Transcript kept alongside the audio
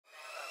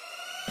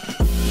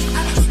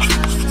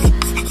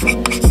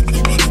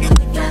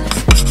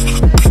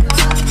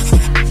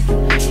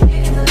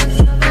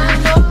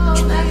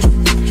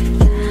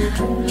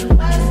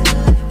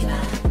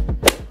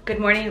Good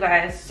morning, you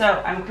guys.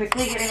 So I'm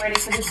quickly getting ready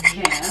for the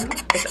gym.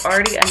 It's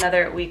already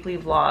another weekly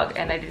vlog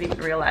and I didn't even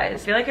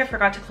realize. I feel like I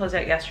forgot to close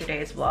out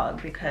yesterday's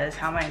vlog because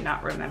how am I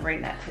not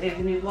remembering that today's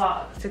a new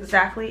vlog? It's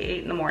exactly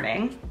 8 in the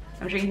morning.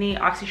 I'm drinking the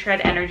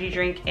OxyShred energy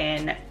drink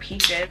in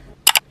peaches.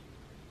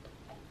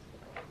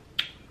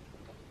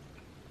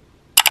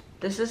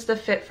 This is the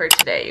fit for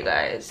today, you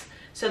guys.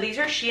 So these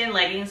are SHEIN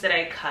leggings that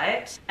I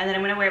cut, and then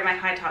I'm gonna wear my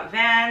high top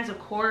Vans, of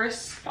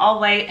course, all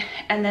white,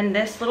 and then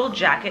this little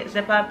jacket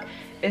zip up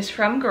is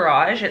from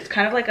Garage. It's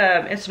kind of like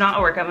it's not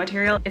a workout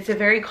material. It's a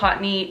very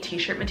cottony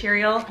t-shirt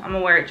material. I'm gonna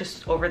wear it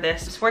just over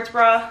this sports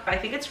bra. I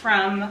think it's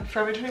from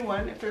Forever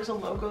 21, if there's a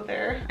logo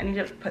there. I need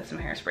to put some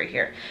hairspray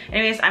here.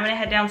 Anyways, I'm gonna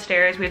head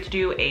downstairs. We have to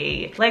do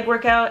a leg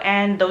workout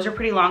and those are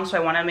pretty long, so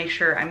I wanna make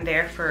sure I'm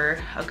there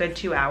for a good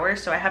 2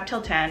 hours. So I have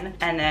till 10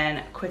 and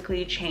then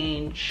quickly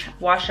change,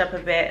 wash up a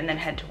bit and then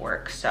head to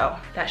work. So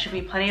that should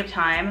be plenty of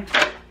time.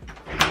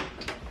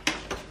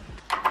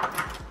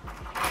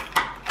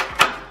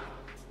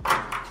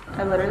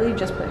 I literally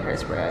just put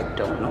hairspray. I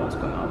don't know what's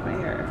going on with my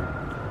hair.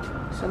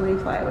 So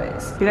many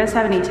flyaways. If you guys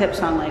have any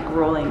tips on like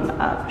rolling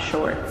up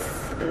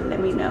shorts, let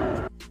me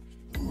know.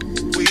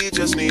 We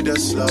just need to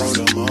slow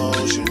the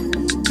motion.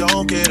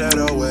 Don't get out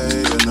of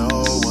way to no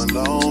one.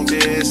 Long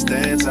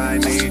distance, I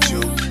need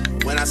you.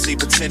 When I see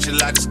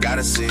potential, I just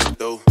gotta see it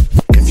through.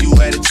 If you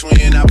had a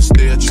twin, I would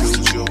still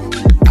choose you.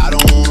 I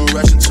don't wanna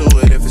rush into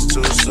it if it's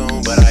too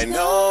soon, but I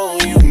know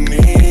you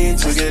need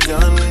to get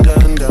done.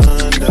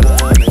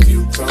 If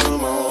you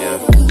come on, yeah.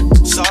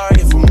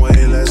 Sorry if I'm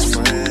way less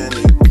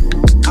friendly.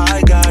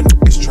 I got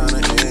niggas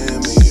tryna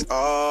end me.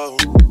 Oh,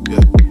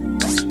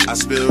 yeah. I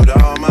spilled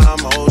all my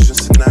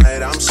emotions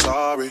tonight. I'm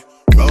sorry.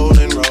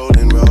 Rolling.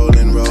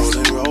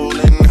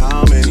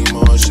 How many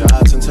more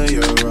shots until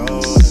you're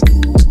rolling?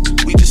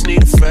 We just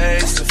need a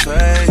face to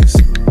face.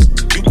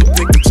 You can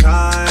pick the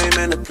time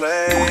and the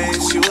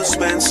place. You will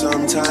spend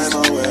some time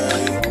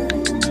away.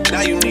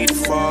 Now you need to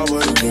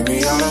forward and give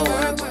me all the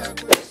work.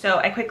 So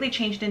I quickly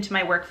changed into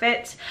my work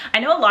fit. I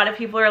know a lot of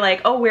people are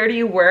like, oh, where do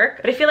you work?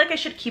 But I feel like I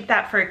should keep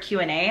that for a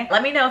Q&A.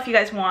 Let me know if you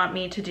guys want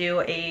me to do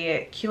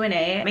a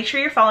Q&A. Make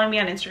sure you're following me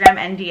on Instagram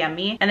and DM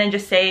me. And then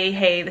just say,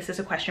 hey, this is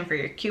a question for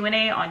your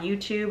Q&A on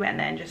YouTube. And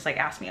then just like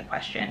ask me a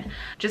question.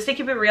 Just to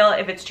keep it real,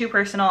 if it's too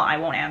personal, I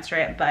won't answer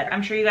it. But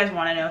I'm sure you guys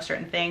want to know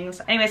certain things.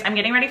 Anyways, I'm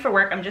getting ready for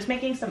work. I'm just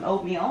making some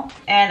oatmeal.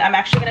 And I'm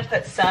actually going to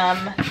put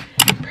some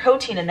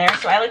protein in there.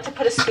 So I like to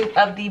put a scoop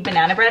of the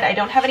banana bread. I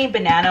don't have any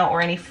banana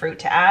or any fruit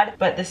to add,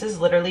 but this is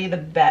literally the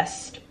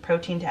best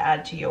protein to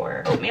add to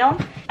your oatmeal.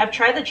 I've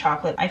tried the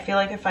chocolate. I feel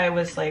like if I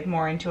was like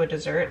more into a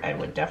dessert, I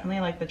would definitely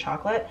like the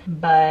chocolate,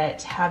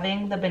 but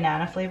having the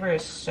banana flavor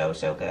is so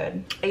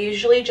good. I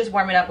usually just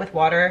warm it up with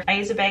water. I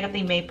use a bag of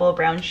the maple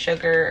brown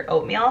sugar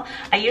oatmeal.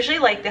 I usually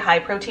like the high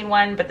protein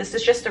one, but this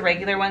is just the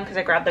regular one because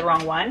I grabbed the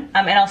wrong one.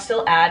 And I'll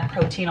still add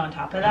protein on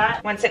top of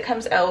that. Once it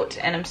comes out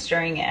and I'm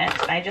stirring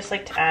it, I just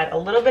like to add a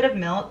little bit of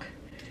milk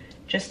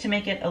just to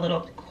make it a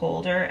little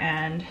colder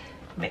and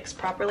mix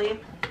properly.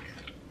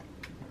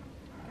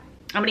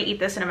 I'm gonna eat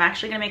this and I'm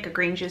actually gonna make a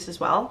green juice as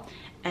well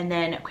and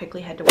then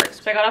quickly head to work.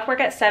 So I got off work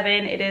at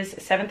 7. It is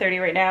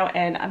 7:30 right now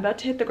and I'm about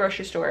to hit the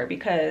grocery store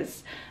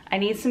because I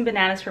need some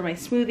bananas for my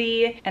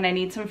smoothie and I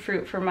need some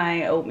fruit for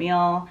my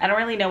oatmeal. I don't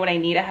really know what I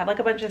need. I have like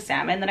a bunch of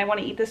salmon that I want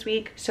to eat this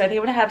week. So I think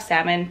I'm gonna have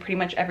salmon pretty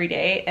much every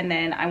day and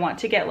then I want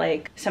to get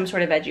like some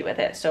sort of veggie with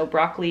it. So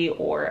broccoli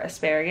or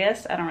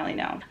asparagus, I don't really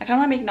know. I kind of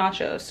want to make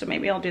nachos, so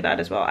maybe I'll do that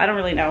as well. I don't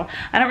really know.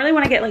 I don't really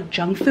want to get like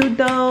junk food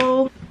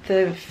though.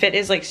 The fit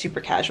is like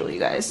super casual, you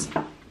guys.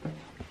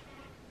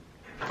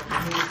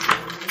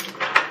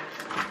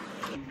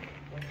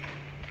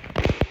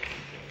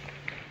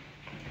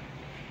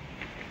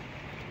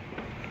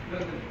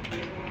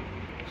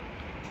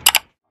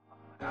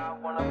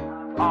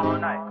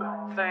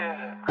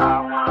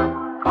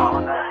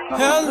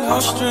 Hello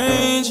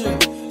stranger,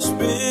 it's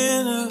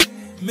been a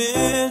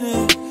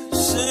minute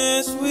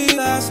since we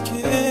last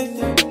kicked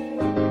it.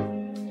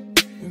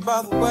 And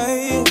by the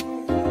way,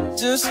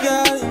 just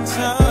got in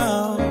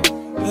town,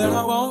 and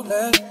I won't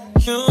let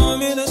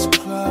cumulus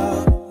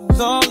clouds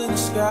all in the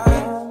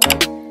sky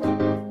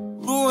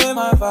ruin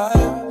my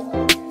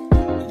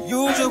vibe.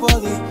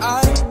 Usually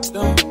I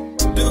don't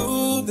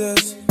do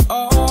this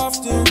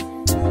often,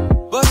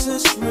 but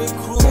since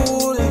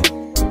recruiting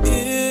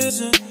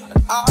isn't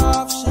an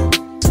option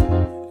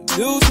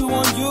due to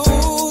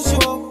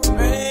unusual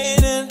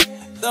rain and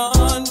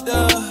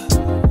thunder,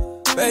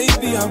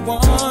 baby I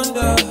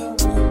wonder,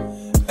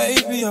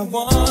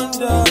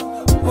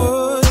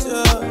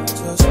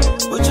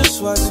 would you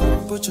just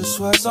put your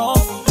sweats on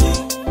for me?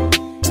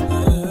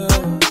 Yeah.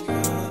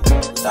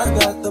 I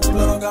got the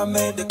plug, I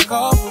made the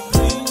call for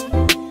me.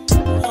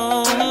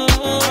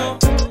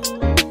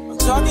 I'm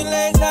talking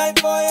late night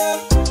for you.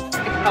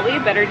 It's probably a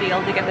better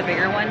deal to get the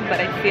bigger one, but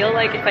I feel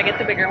like if I get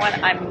the bigger one,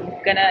 I'm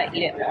gonna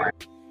eat it more.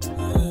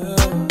 Yeah.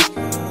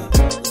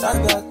 I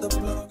got the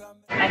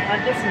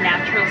have this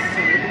natural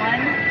smooth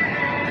one.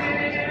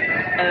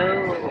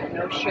 Oh,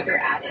 no sugar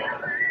added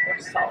or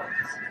salt.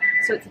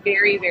 So it's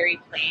very,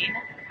 very plain.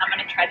 I'm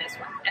gonna try this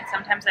one. And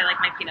sometimes I like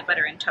my peanut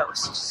butter and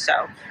toast,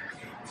 so.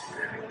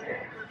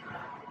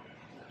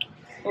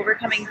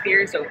 Overcoming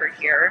fears over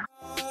here.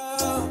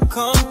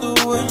 Come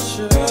through and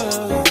chill.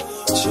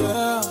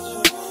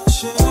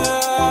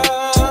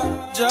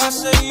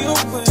 Just say you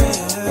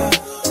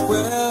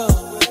will.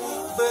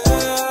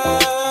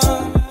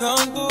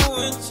 Come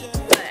through and chill.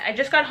 I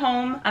just got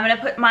home. I'm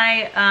gonna put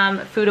my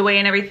food away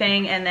and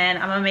everything, and then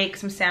I'm gonna make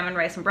some salmon,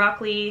 rice, and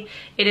broccoli.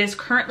 It is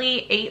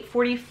currently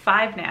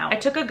 8:45 now. I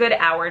took a good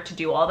hour to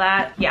do all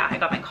that. Yeah, I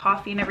got my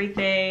coffee and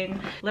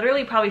everything.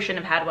 Literally probably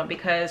shouldn't have had one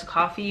because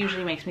coffee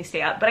usually makes me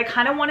stay up, but I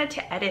kind of wanted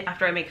to edit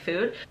after I make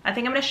food. I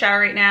think I'm gonna shower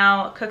right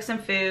now, cook some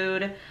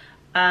food,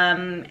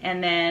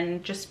 and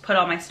then just put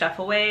all my stuff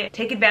away.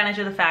 Take advantage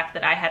of the fact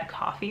that I had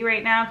coffee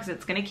right now because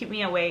it's gonna keep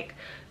me awake.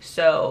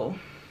 So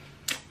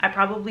I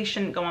probably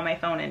shouldn't go on my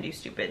phone and do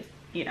stupid,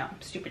 you know,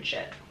 stupid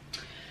shit.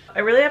 I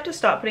really have to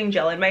stop putting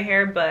gel in my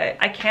hair, but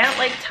I can't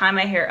like tie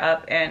my hair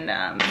up and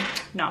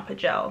not put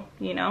gel,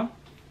 you know?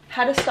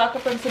 Had to stock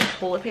up on some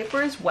toilet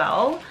paper as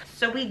well,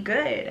 so we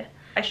good.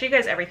 I show you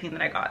guys everything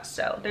that I got,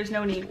 so there's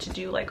no need to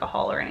do like a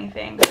haul or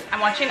anything.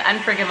 I'm watching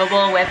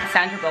Unforgivable with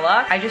Sandra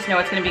Bullock. I just know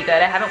it's gonna be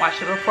good. I haven't watched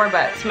it before,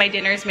 but so my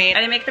dinner's made. I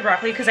didn't make the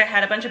broccoli because I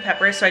had a bunch of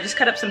peppers, so I just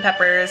cut up some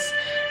peppers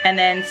and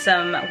then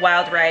some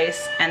wild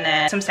rice and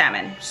then some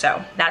salmon. So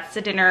that's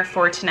the dinner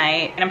for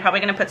tonight. And I'm probably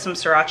gonna put some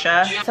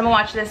sriracha. So I'm gonna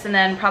watch this and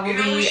then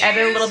probably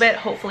edit a little bit,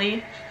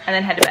 hopefully, and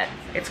then head to bed.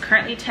 It's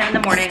currently 10 in the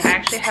morning. I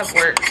actually have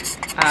work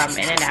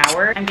in an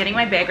hour. I'm getting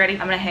my bag ready. I'm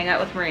gonna hang out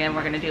with Maria and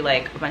we're gonna do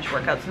like a bunch of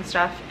workouts and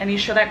stuff. I need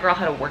to show that girl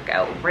how to work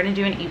out. We're gonna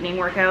do an evening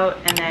workout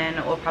and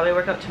then we'll probably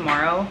work out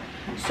tomorrow.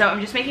 So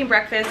I'm just making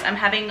breakfast. I'm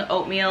having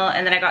oatmeal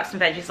and then I got some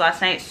veggies last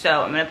night.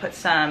 So I'm gonna put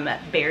some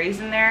berries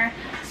in there,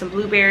 some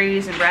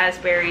blueberries and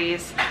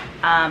raspberries,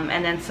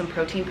 and then some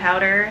protein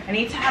powder. I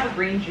need to have a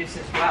green juice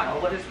as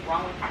well. What is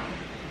wrong with me?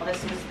 Well,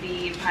 this is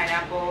the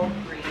pineapple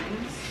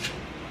greens.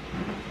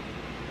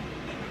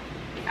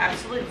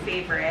 Absolute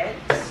favorite.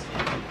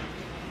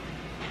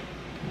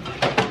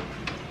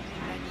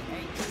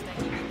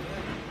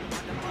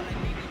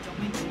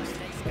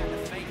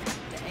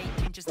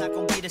 It's not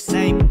gonna be the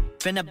same.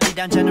 Finna bleed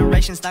down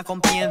generations, not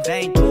gonna be in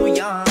vain. Too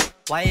young.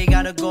 Why you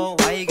gotta go?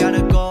 Why you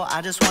gotta go?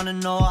 I just wanna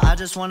know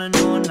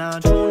now.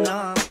 True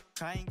numb.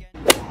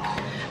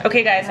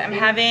 Okay guys, I'm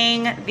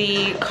having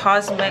the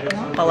Cosmic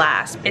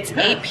Blast. It's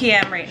 8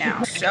 p.m. right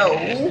now.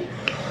 So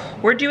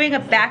we're doing a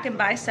back and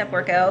bicep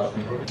workout.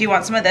 Do you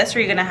want some of this or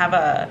are you gonna have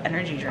a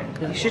energy drink?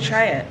 You should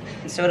try it.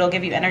 So it'll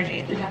give you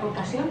energy.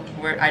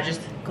 Where I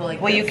just go like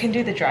Well, this. you can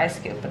do the dry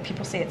scoop, but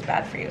people say it's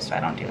bad for you, so I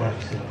don't do it.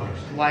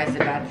 Why is it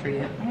bad for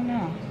you? I don't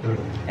know.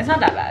 It's not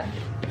that bad.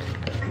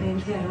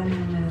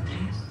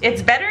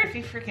 It's better if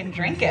you freaking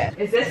drink it.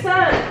 Is this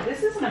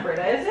this isn't a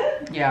Brita, is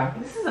it? Yeah.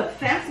 This is a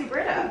fancy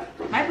Brita.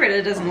 My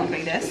Brita doesn't look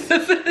like this.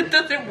 It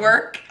doesn't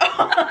work.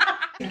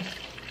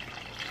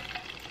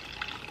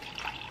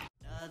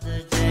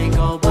 Another day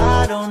go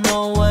by, don't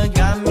know what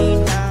got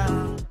me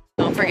down.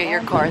 Don't forget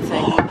your car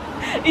thing.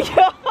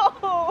 Yo,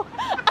 I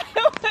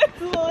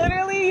was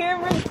literally here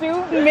for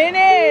 2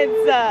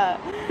 minutes.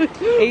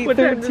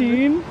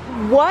 8:13.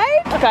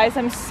 What? Guys,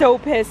 I'm so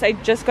pissed. I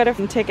just got a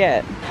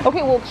ticket.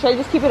 Okay, well, should I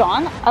just keep it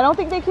on? I don't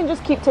think they can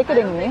just keep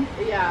ticketing me.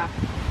 Yeah.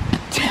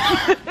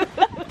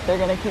 They're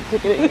gonna keep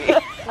ticketing me.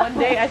 One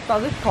day I saw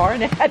this car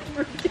and it had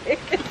 3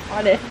 tickets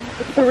on it.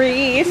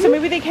 3, so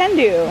maybe they can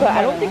do. But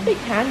I don't think they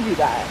can do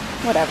that.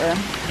 Whatever.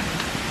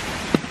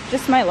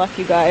 Just my luck,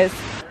 you guys.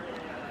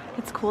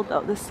 It's cold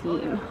though, the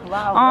scene.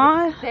 Wow.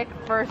 Aw. Sick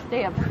first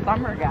day of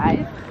summer,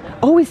 guys.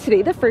 Oh, is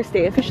today the first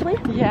day officially?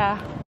 Yeah.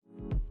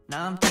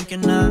 Now I'm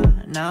thinking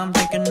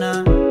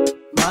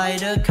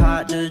might have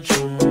caught the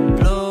June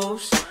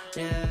blues.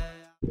 Yeah.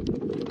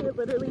 It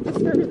literally just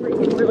started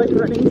raining. We're like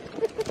running.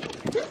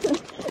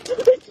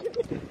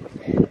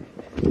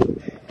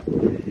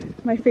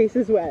 My face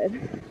is wet.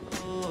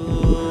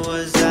 Ooh,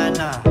 was that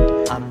not?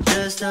 I'm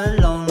just a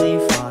lonely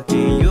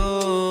fucking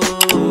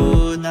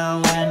you.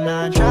 Now when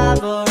I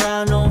drive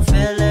around, don't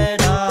feel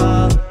it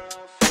up.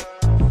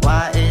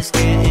 Why it's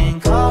getting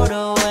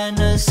colder when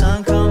the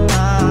sun come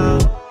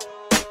out?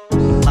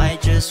 Might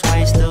just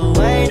waste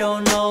away,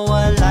 don't know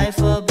what life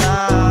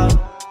about.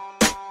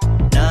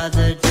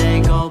 Another day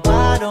go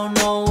by, don't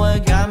know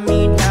what got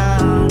me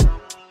down.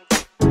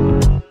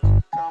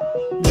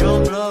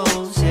 June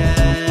blues,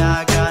 yeah,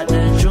 I got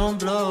the June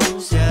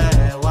blues,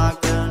 yeah.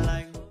 Walk down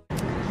like.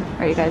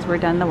 Alright, you guys, we're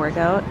done the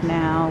workout.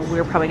 Now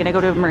we're probably gonna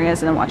go to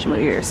Maria's and then watch a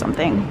movie or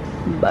something.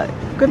 But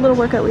good little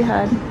workout we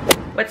had.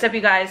 What's up,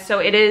 you guys? So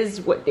it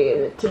is, what day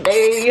is it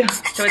today?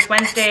 So it's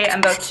Wednesday. I'm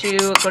about to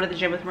go to the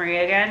gym with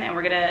Maria again and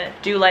we're gonna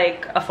do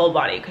like a full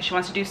body because she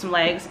wants to do some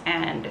legs,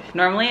 and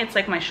normally it's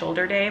like my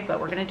shoulder day, but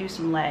we're gonna do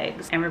some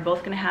legs and we're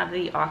both gonna have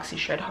the Oxy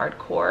Shred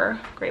Hardcore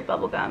Great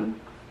Bubble Gum.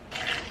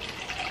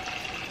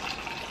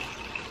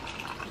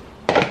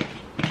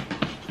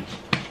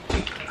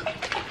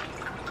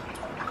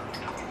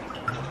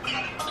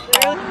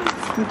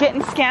 I'm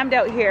getting scammed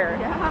out here.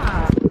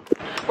 Yeah.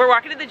 We're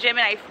walking to the gym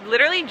and I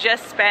literally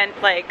just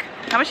spent like,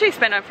 how much did I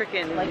spend on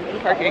freaking Like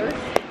 $8? parking?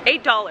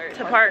 $8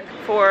 to park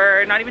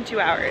for not even 2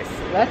 hours.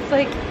 That's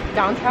like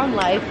downtown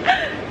life.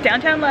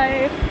 Downtown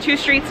life, 2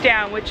 streets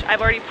down, which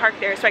I've already parked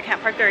there, so I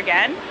can't park there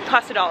again.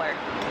 Cost $1.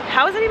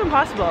 How is that even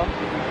possible?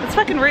 It's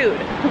fucking rude.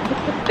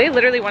 They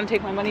literally want to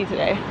take my money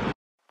today.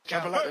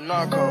 Trapping like the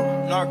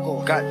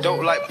narco. Got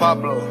dope like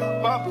Pablo.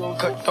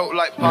 Cut dope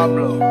like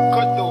Pablo.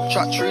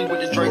 Chop trees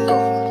with the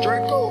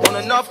Draco. On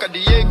and off got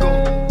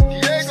Diego.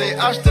 Say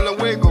hasta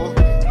luego.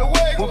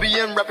 We'll be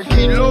in rapping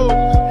kilo.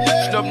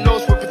 Snub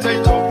nose with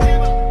potato.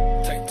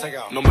 Take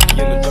out. No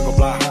monkey in the jungle,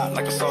 blind hot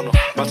like a sauna.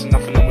 Bouncing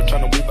off and I'm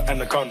trying to weep an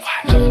anaconda.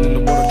 Jumping in the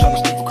water, trying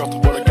to sleep across the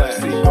water glass.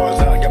 See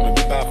cars out, got me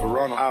big bad for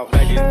Ronald. Out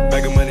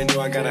bag of money, knew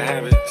I gotta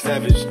have it.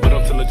 Savage, but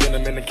I'm still a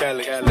gentleman in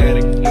Cali.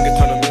 Atlantic, nigga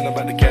turn them in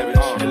about the cabbage.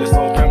 Kill his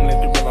whole family,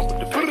 they run off with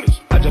the package.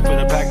 I just put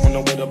it back on the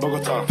way to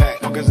Bogota.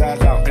 Poke his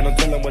eyes out, and I'm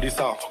telling what he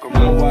saw.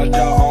 I'ma watch out,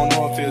 I don't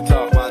know if he'll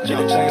talk. Get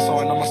a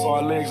chainsaw and I'ma saw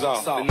our legs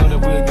off. They know that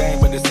we're a gang,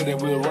 but they say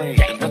that we're a ring.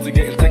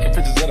 Investigating, taking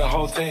pictures of the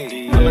whole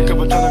thing.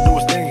 Undercover trying to do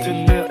his thing.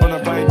 10 mil on a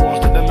plane, won't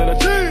stick them in a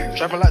G.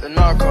 Trapping like the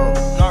narco.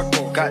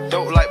 Got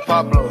dope like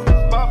Pablo.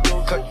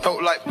 Cut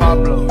dope like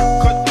Pablo.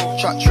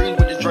 Chop trees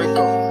with the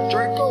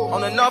Draco.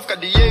 On and off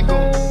got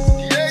Diego.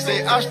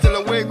 Say hasta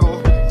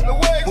luego.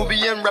 We'll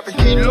be in rapping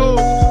kilo.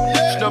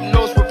 Snub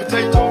nose with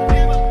potato.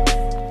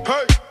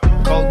 Hey,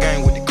 cold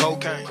gang with the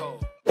cocaine.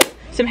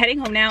 So I'm heading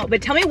home now,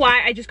 but tell me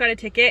why I just got a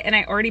ticket and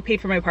I already paid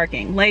for my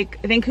parking. Like,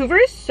 Vancouver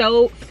is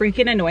so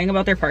freaking annoying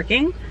about their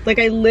parking. Like,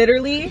 I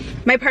literally,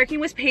 my parking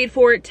was paid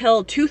for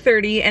till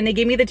 2:30 and they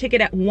gave me the ticket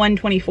at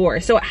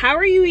 1:24. So how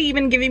are you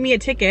even giving me a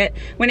ticket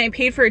when I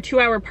paid for a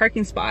 2-hour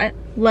parking spot?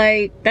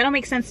 Like, that don't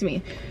make sense to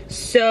me.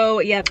 So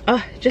yeah,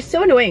 just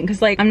so annoying,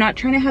 because like, I'm not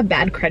trying to have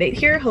bad credit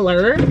here,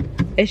 hello.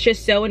 It's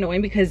just so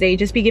annoying because they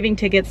just be giving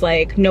tickets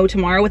like no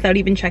tomorrow without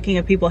even checking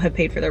if people have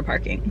paid for their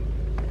parking.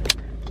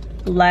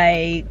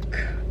 Like,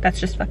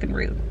 that's just fucking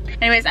rude.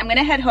 Anyways, I'm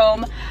gonna head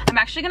home. I'm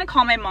actually gonna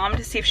call my mom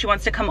to see if she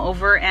wants to come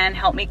over and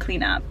help me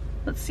clean up.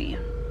 Let's see.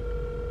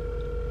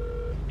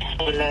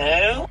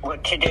 Hello?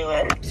 What you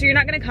doing? So you're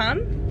not gonna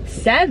come?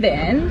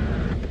 7?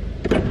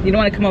 You don't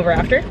wanna come over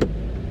after?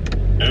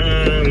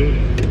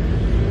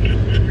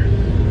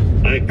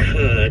 I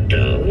could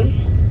though.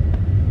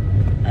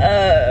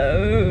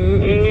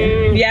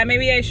 Yeah,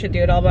 maybe I should do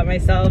it all by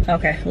myself.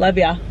 Okay, love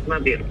ya.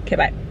 Love you. Okay,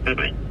 bye.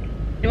 Bye-bye.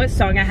 You know what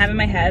song I have in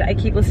my head? I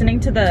keep listening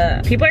to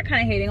the, people are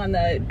kind of hating on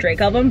the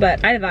Drake album,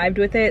 but I vibed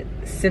with it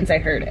since I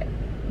heard it.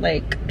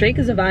 Like, Drake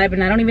is a vibe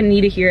and I don't even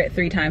need to hear it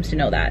 3 times to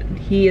know that.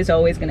 He is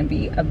always gonna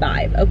be a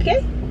vibe,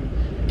 okay?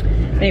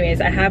 Anyways,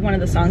 I have one of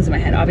the songs in my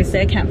head. Obviously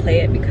I can't play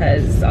it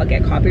because I'll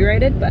get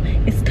copyrighted, but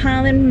it's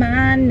calling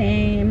my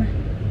name.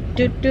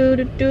 Do do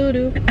do do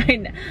do.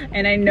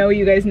 And I know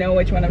you guys know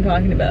which one I'm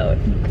talking about.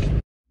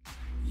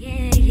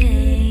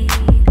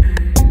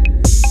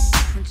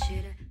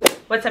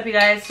 What's up, you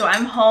guys? So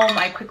I'm home.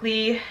 I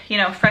quickly, you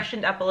know,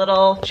 freshened up a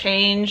little,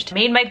 changed,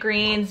 made my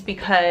greens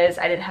because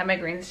I didn't have my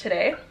greens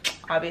today,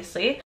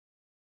 obviously.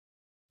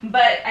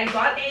 But I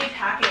got a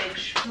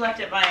package left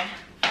at my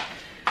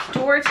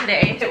door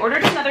today. I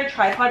ordered another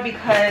tripod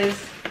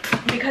because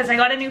I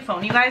got a new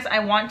phone, you guys. I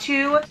want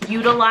to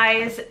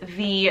utilize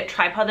the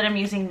tripod that I'm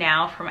using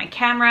now for my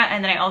camera,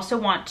 and then I also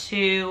want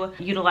to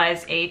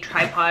utilize a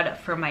tripod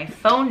for my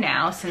phone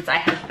now since I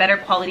have better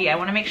quality. I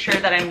want to make sure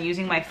that I'm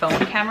using my phone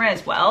camera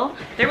as well.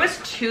 There was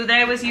 2 that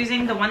I was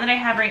using. The one that I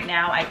have right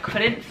now, I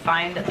couldn't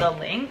find the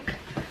link.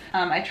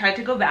 I tried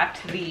to go back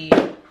to the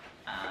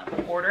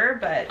order,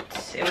 but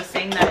it was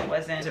saying that it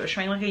wasn't. It was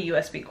showing like a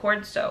USB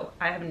cord, so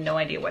I have no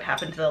idea what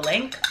happened to the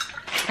link.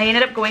 I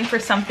ended up going for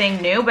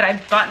something new, but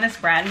I've gotten this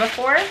brand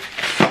before.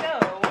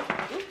 So,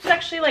 oops, it's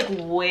actually like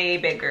way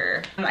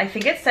bigger. I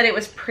think it said it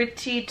was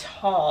pretty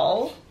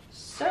tall.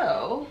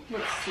 So,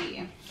 let's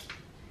see.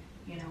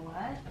 You know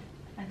what?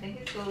 I think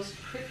it goes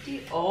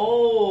pretty,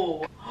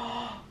 oh.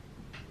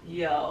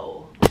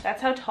 Yo,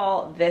 that's how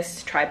tall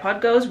this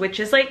tripod goes, which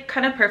is like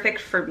kind of perfect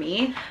for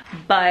me,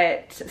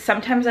 but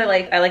sometimes I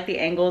like the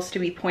angles to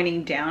be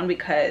pointing down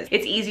because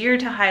it's easier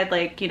to hide,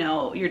 like, you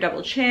know, your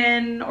double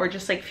chin or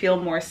just like feel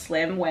more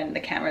slim when the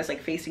camera is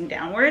like facing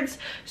downwards.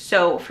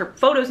 So for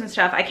photos and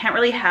stuff, I can't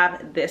really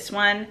have this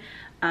one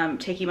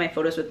taking my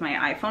photos with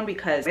my iPhone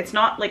because it's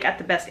not like at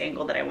the best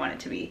angle that I want it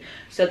to be.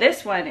 So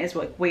this one is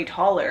like way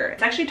taller.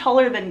 It's actually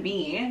taller than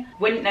me.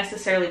 Wouldn't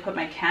necessarily put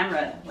my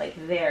camera like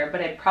there,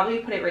 but I'd probably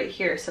put it right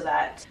here so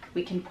that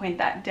we can point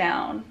that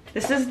down.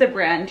 This is the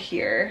brand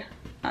here,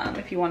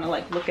 if you want to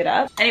like look it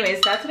up. Anyways,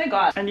 that's what I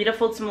got. I need to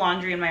fold some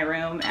laundry in my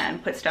room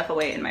and put stuff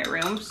away in my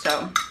room,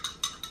 so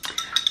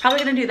probably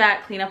gonna do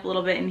that, clean up a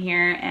little bit in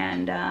here,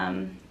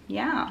 and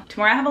yeah,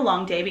 tomorrow I have a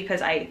long day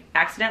because I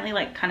accidentally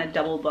like kind of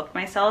double booked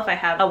myself. I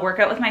have a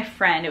workout with my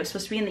friend. It was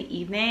supposed to be in the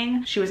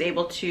evening. She was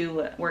able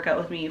to work out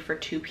with me for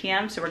 2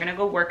 p.m. So we're gonna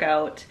go work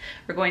out.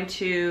 We're going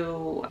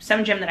to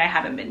some gym that I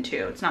haven't been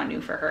to. It's not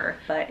new for her,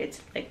 but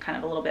it's like kind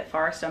of a little bit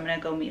far. So I'm gonna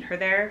go meet her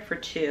there for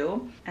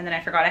 2. And then I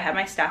forgot I have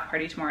my staff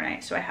party tomorrow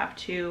night. So I have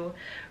to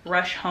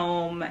rush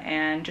home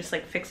and just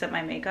like fix up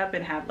my makeup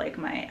and have like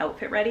my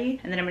outfit ready.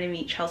 And then I'm gonna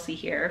meet Chelsea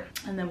here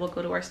and then we'll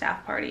go to our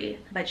staff party.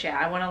 But yeah,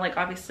 I wanna like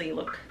obviously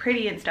look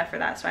pretty and stuff for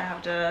that. So I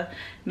have to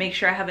make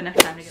sure I have enough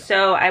time to go.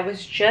 So I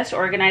was just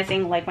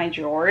organizing like my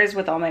drawers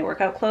with all my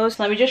workout clothes.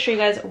 So let me just show you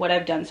guys what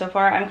I've done so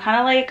far. I'm kind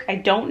of like, I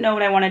don't know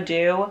what I want to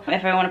do.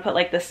 If I want to put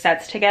like the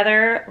sets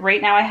together.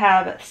 Right now I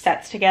have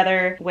sets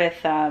together with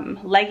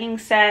legging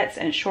sets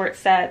and short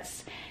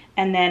sets.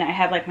 And then I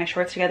have like my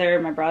shorts together,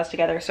 my bras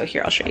together. So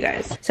here, I'll show you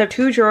guys. So I have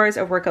 2 drawers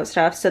of workout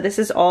stuff. So this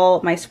is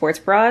all my sports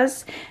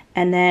bras.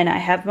 And then I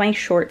have my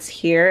shorts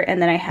here.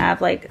 And then I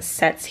have like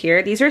sets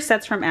here. These are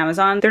sets from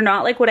Amazon. They're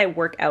not like what I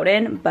work out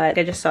in, but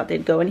I just thought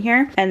they'd go in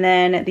here. And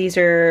then these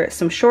are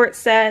some short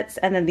sets.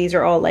 And then these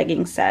are all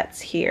legging sets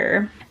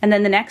here. And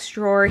then the next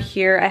drawer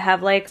here, I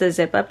have like the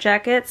zip up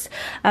jackets.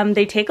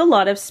 They take a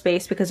lot of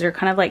space because they're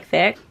kind of like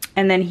thick.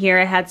 And then here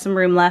I had some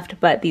room left,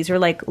 but these are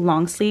like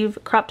long sleeve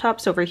crop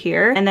tops over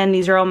here. And then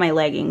these are all my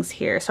leggings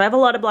here. So I have a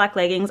lot of black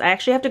leggings. I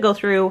actually have to go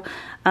through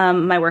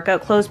my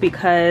workout clothes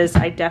because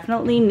I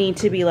definitely need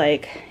to be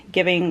like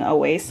giving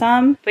away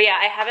some. But yeah,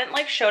 I haven't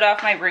like showed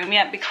off my room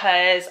yet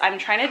because I'm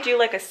trying to do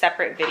like a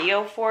separate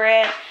video for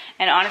it.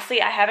 And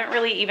honestly, I haven't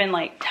really even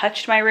like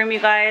touched my room, you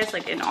guys,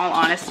 like in all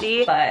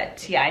honesty.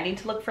 But yeah, I need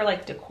to look for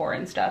like decor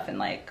and stuff and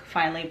like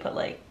finally put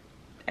like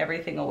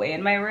everything away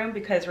in my room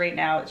because right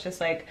now it's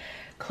just like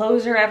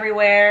clothes are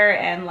everywhere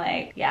and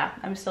like, yeah,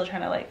 I'm still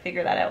trying to like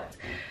figure that out.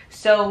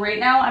 So right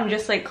now I'm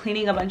just like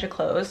cleaning a bunch of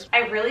clothes.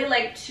 I really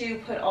like to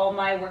put all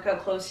my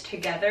workout clothes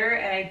together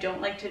and I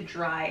don't like to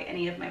dry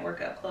any of my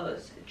workout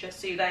clothes, just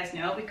so you guys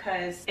know,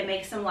 because it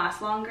makes them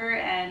last longer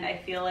and I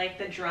feel like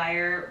the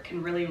dryer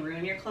can really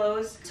ruin your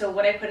clothes. So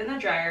what I put in the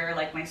dryer,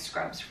 like my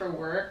scrubs for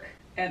work,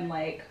 and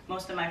like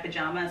most of my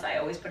pajamas I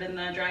always put in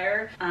the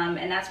dryer,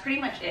 and that's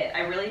pretty much it. I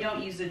really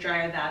don't use the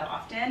dryer that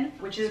often,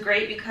 which is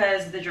great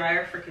because the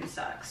dryer freaking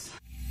sucks.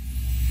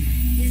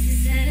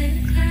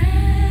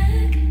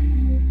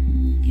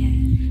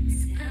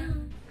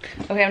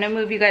 Okay, I'm gonna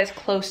move you guys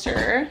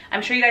closer.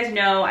 I'm sure you guys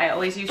know I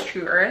always use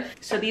Tru Earth.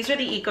 So these are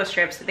the eco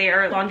strips. They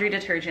are laundry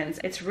detergents.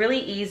 It's really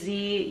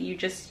easy. You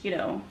just, you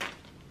know,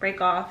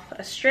 break off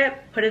a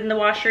strip, put it in the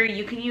washer.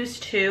 You can use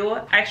 2.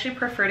 I actually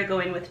prefer to go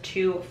in with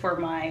 2 for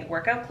my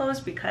workout clothes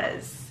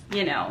because,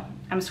 you know,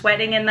 I'm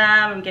sweating in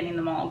them, I'm getting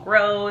them all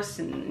gross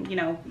and, you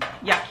know,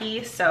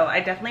 yucky. So I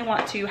definitely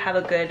want to have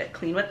a good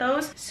clean with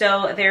those.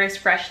 So there's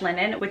Fresh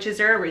Linen, which is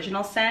their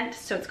original scent.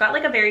 So it's got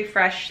like a very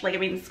fresh, like, I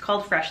mean, it's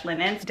called Fresh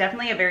Linen. It's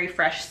definitely a very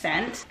fresh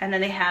scent. And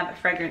then they have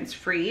fragrance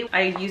free.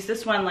 I use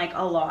this one like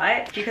a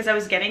lot because I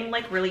was getting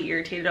like really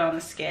irritated on the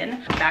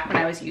skin back when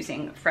I was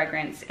using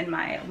fragrance in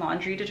my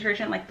laundry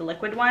detergent, like the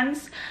liquid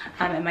ones,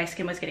 and my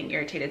skin was getting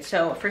irritated.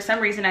 So for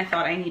some reason I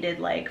thought I needed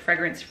like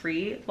fragrance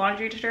free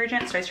laundry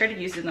detergent. So I started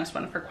using this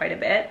one for quite a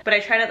bit, but I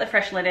tried out the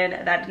Fresh Linen.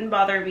 That didn't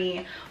bother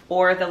me,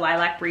 or the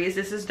Lilac Breeze.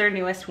 This is their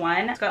newest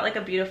one. It's got like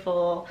a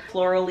beautiful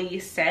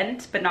florally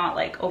scent, but not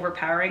like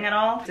overpowering at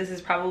all. This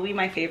is probably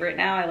my favorite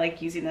now. I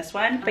like using this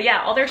one. But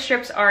yeah, all their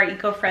strips are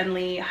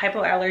eco-friendly,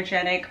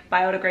 hypoallergenic,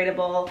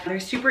 biodegradable. They're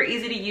super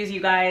easy to use,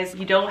 you guys.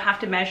 You don't have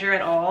to measure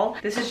at all.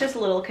 This is just a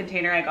little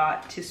container I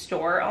got to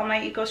store all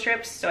my eco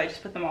strips, so I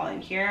just put them all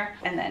in here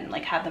and then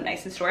like have them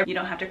nice and stored. You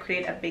don't have to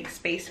create a big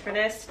space for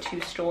this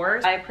to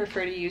store. I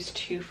prefer to use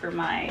 2 for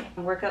my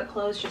workout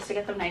clothes just to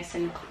get them nice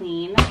and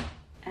clean.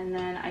 And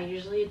then I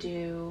usually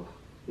do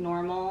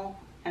normal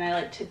and I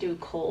like to do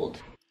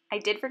cold. I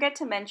did forget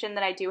to mention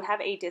that I do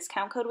have a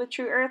discount code with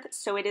Tru Earth,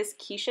 so it is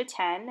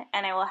Kisha10,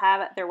 and I will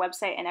have their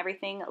website and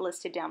everything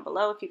listed down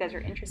below if you guys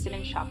are interested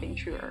in shopping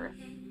Tru Earth.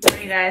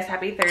 Hey guys,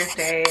 happy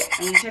Thursday.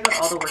 I need to take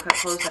out all the workout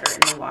clothes that are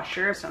in the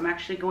washer, so I'm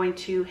actually going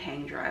to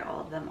hang dry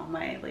all of them on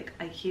my like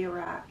IKEA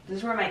rack. This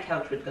is where my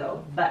couch would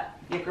go, but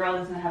your girl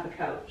doesn't have a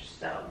couch,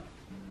 so.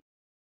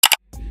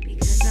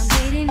 Because I'm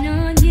waiting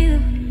on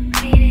you,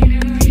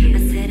 I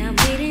said I'm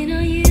waiting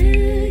on you,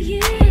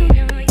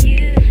 make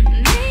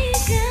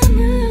a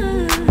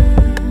move.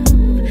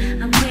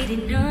 I'm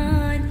waiting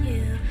on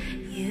you,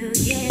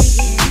 yeah.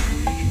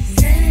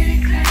 7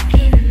 o'clock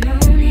in the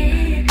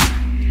morning,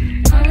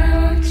 all I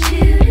want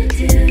you to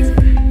do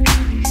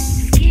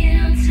is get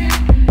on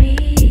top of me,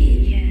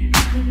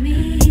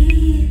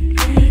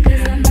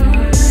 because I'm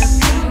all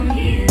up on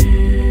you.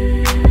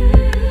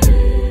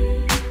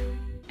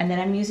 And then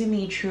I'm using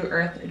the Tru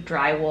Earth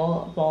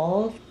drywall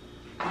balls.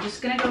 I'm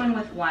just gonna go in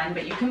with 1,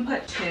 but you can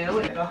put 2.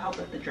 It'll help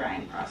with the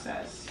drying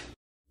process.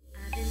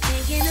 I've been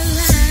thinking a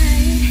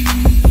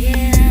lot,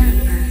 yeah.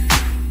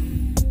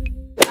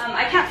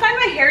 I can't find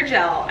my hair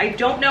gel. I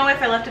don't know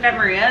if I left it at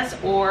Maria's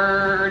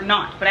or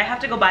not, but I have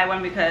to go buy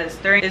one because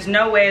there is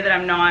no way that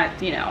I'm not,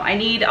 you know,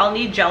 I'll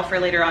need gel for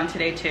later on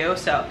today too.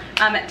 So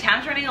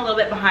Tam's running a little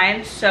bit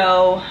behind,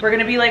 so we're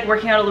gonna be like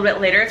working out a little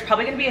bit later. It's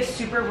probably gonna be a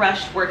super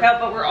rushed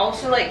workout, but we're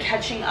also like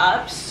catching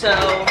up, so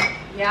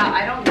yeah,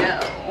 I don't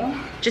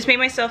know. Just made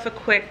myself a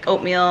quick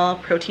oatmeal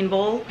protein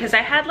bowl because I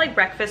had like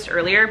breakfast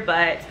earlier,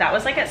 but that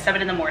was like at 7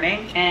 in the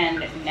morning,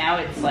 and now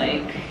it's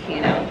like,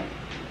 you know,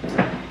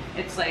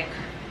 it's like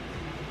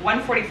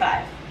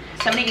 1:45.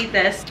 So I'm gonna eat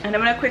this, and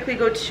I'm gonna quickly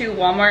go to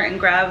Walmart and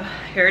grab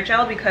hair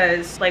gel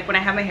because like when I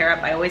have my hair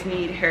up, I always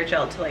need hair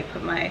gel to like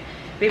put my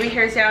baby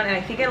hairs down, and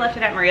I think I left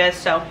it at Maria's,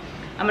 so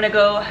I'm gonna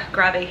go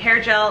grab a hair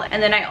gel.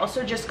 And then I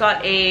also just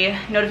got a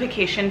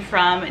notification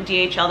from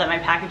DHL that my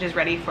package is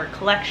ready for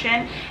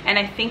collection, and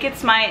I think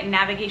it's my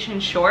navigation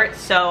shorts,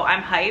 so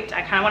I'm hyped.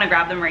 I kind of want to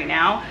grab them right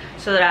now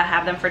so that I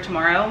have them for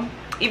tomorrow.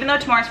 Even though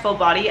tomorrow's full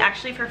body,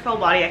 actually for full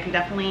body I can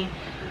definitely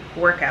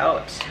work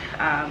out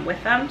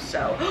with them.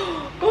 So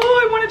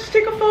oh, I wanted to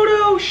take a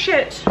photo.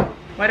 Shit,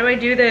 why do I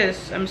do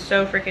this? I'm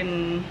so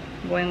freaking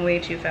going way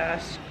too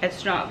fast.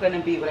 It's not gonna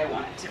be what I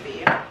want it to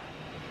be.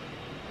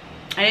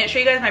 I didn't show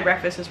you guys my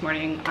breakfast this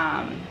morning,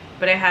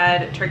 but I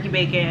had turkey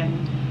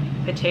bacon,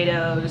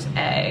 potatoes,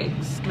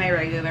 eggs, my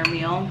regular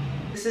meal.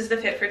 This is the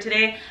fit for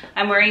today.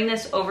 I'm wearing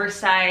this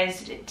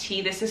oversized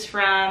tee. This is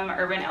from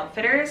Urban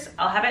Outfitters.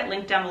 I'll have it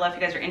linked down below if you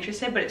guys are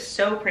interested, but it's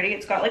so pretty.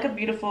 It's got like a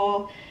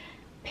beautiful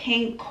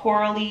pink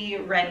corally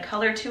red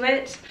color to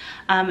it,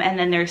 and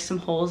then there's some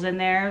holes in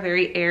there,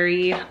 very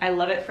airy. I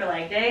love it for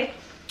leg day.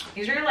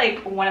 These are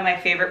like one of my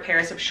favorite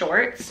pairs of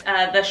shorts.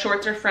 The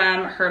shorts are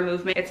from Her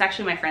Movement. It's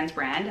actually my friend's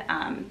brand,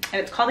 and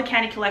it's called the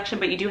Candy Collection,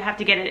 but you do have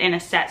to get it in a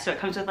set, so it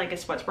comes with like a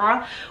sports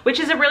bra, which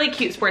is a really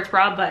cute sports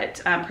bra,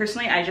 but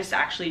personally I just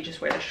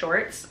wear the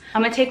shorts.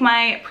 I'm gonna take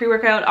my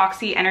pre-workout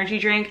Oxy energy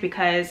drink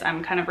because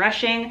I'm kind of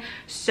rushing,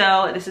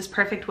 so this is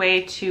perfect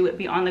way to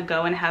be on the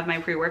go and have my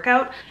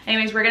pre-workout.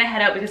 Anyways, we're gonna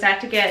head out because I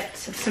have to get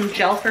some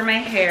gel for my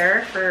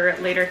hair for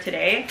later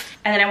today,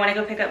 and then I want to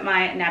go pick up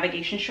my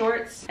navigation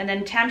shorts, and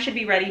then Tam should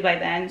be ready by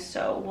then,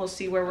 so we'll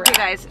see where we're at.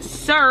 Hey guys,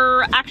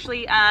 so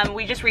actually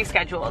we just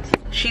rescheduled.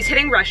 She's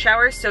hitting rush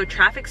hour, so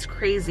traffic's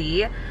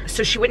crazy,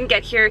 so she wouldn't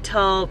get here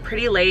till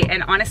pretty late,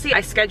 and honestly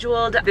I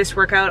scheduled this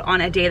workout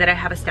on a day that I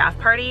have a staff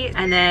party,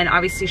 and then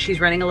obviously she's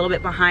running a little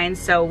bit behind,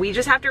 so we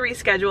just have to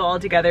reschedule all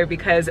together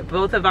because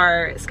both of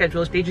our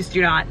schedules, they just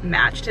do not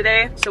match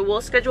today. So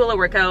we'll schedule a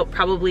workout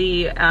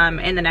probably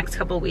in the next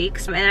couple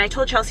weeks, and I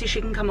told Chelsea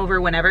she can come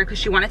over whenever because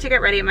she wanted to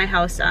get ready at my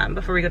house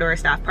before we go to our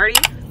staff party.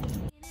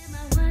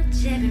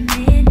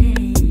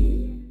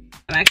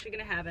 I'm actually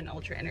gonna have an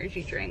ultra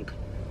energy drink.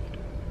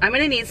 I'm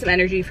gonna need some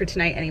energy for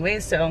tonight anyway,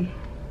 so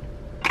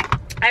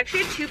I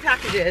actually have 2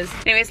 packages.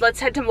 Anyways, let's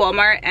head to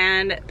Walmart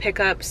and pick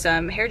up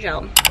some hair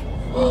gel.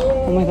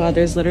 Oh my god,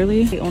 there's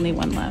literally the only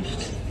one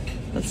left.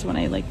 That's the one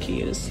I like to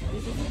use.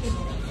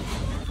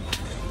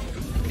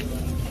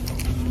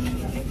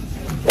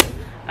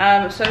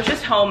 So I was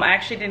just home. I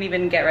actually didn't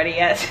even get ready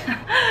yet.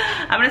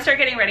 I'm gonna start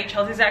getting ready.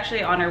 Chelsea's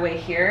actually on her way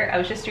here. I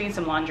was just doing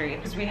some laundry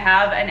because we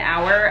have an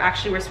hour.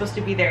 Actually, we're supposed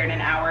to be there in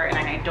an hour, and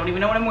I don't even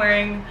know what I'm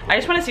wearing. I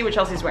just want to see what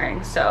Chelsea's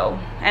wearing. So,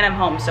 and I'm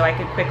home, so I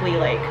could quickly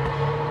like,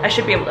 I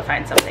should be able to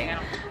find something.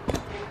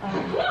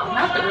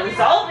 Not the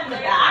Resolve in the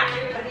back.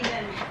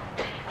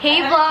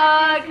 Hey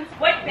vlog!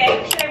 What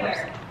bag should I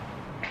wear?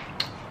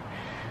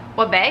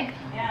 What bag?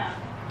 Yeah.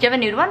 Do you have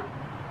a nude one?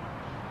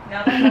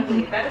 No, that's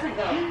ugly. That doesn't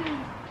go.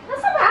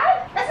 That's not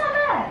bad. That's not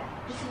bad.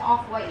 Just an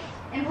off-white.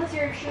 And plus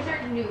your shoes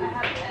are nude. I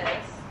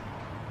have this.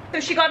 So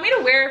she got me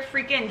to wear a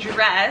freaking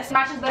dress,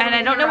 Matches better and I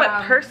with don't know your,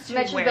 what purse to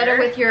matches wear. better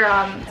with your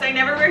So I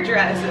never wear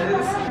dresses,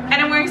 and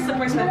I'm wearing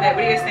slippers with it. What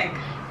do you guys think?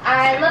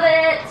 I love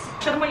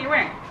it. Show them what you're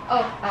wearing.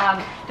 Oh,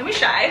 Don't be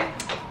shy.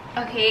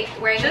 okay,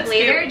 wearing That's a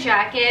blazer cute.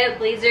 jacket,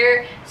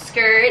 blazer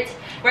skirt.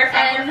 Where from?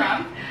 And Where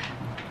from?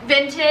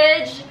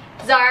 Vintage,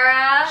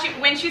 Zara.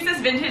 When she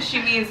says vintage,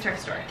 she means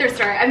thrift store. Thrift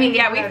store. I mean,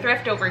 Yeah, we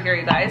thrift over here,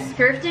 you guys.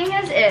 Thrifting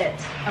is it.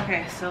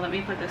 Okay, so let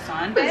me put this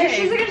on. Your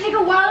shoes are gonna take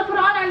a while to put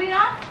on, are they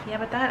not? Yeah,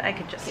 but that I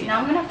could just see. Now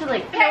I'm gonna have to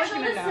like Yeah, catch we're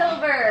the gonna go.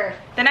 silver.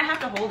 Then I have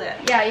to hold it.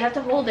 Yeah, you have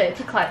to hold it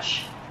to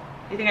clutch.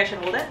 You think I should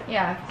hold it?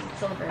 Yeah, it's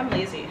silver. I'm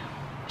lazy.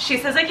 She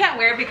says I can't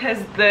wear it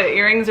because the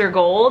earrings are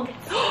gold.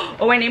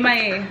 Oh, I need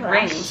my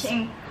rings.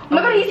 Oh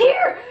my god, he's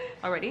here!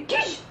 Already?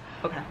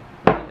 Okay.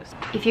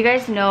 If you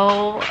guys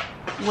know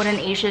what an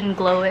Asian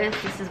glow is,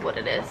 this is what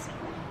it is.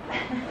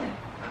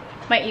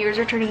 My ears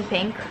are turning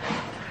pink,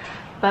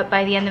 but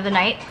by the end of the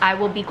night, I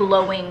will be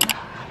glowing.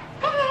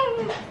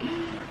 Oh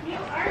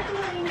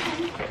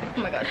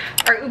my god.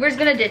 Our Uber's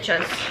gonna ditch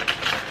us.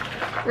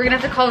 We're gonna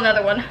have to call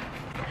another one.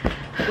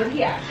 Would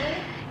he actually?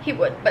 He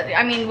would, but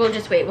I mean, we'll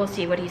just wait. We'll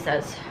see what he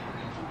says.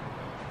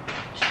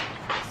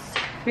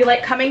 Be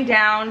like coming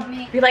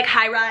down. Be like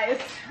high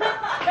rise.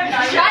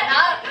 Shut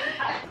up!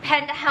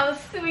 Penthouse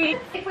suite.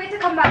 If we have to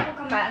come back, we'll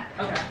come back.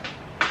 Okay.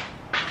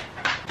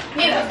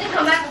 Yeah, if we have to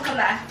come back, we'll come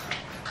back.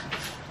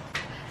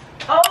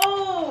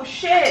 Oh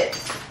shit.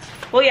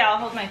 Well, yeah, I'll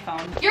hold my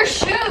phone. Your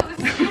shoes!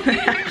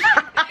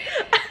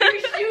 Your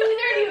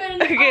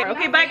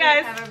Okay, bye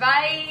guys.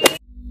 Bye.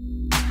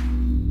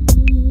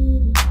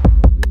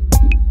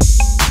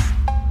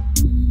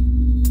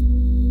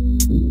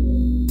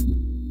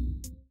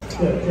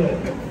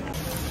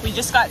 We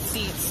just got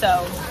seats,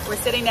 so we're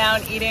sitting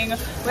down eating. We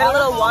had a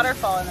little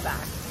waterfall in the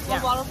back.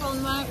 Yeah. Waterfall in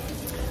the back.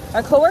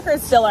 Our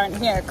coworkers still aren't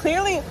here.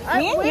 Clearly, me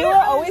and you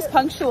are always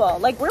punctual.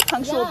 Like, we're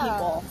punctual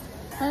people.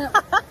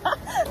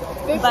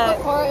 Fish But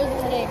pakora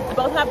is today. we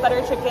both have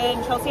butter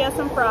chicken. Chelsea has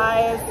some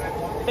fries,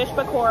 fish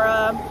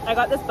pakora. I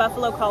got this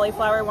buffalo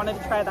cauliflower.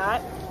 Wanted to try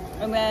that.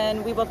 And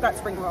then we both got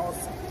spring rolls.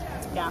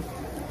 Yeah,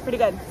 pretty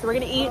good. So we're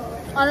gonna eat.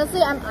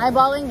 Honestly, I'm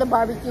eyeballing the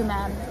barbecue,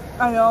 man.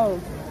 I know.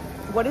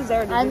 What is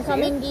there? Did I'm you see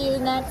coming it? to you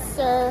next,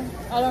 sir.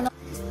 I don't know.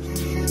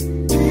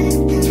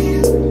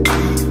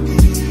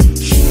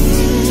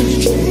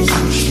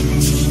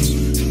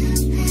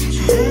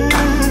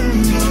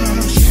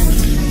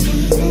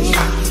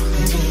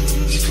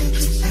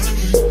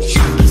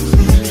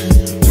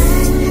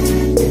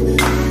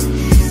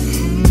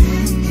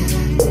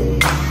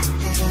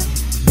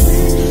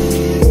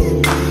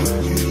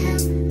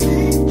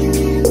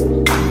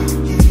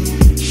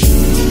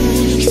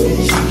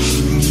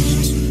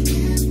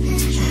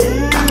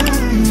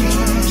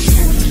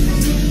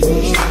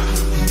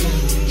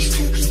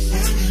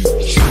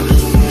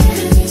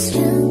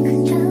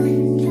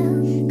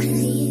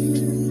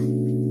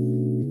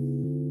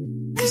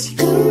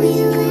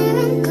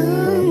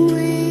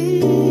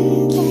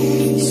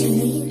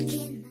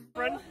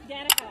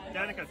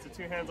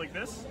 Like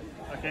this.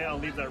 Okay, I'll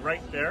leave that right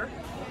there.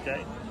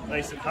 Okay,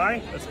 nice and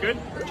high. That's good.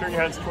 Turn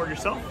your hands toward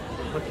yourself.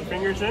 Put your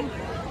fingers in.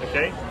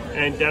 Okay,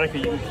 and Danica,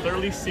 you can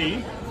clearly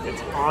see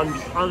it's on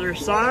the other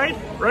side,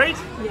 right?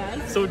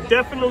 Yes. So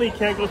definitely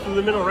can't go through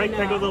the middle, right?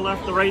 Can't go to the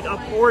left, the right, up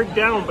or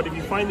down. But if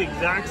you find the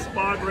exact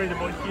spot right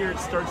about here, it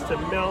starts to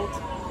melt.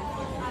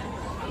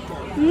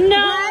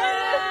 No!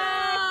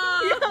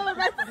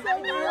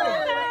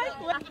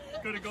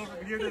 Going to go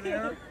from here to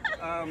there,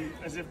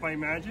 as if by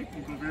magic.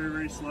 You go very,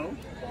 very slow.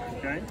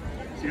 Okay,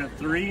 so you got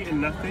 3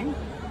 and nothing.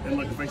 And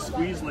look, if I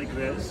squeeze like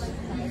this,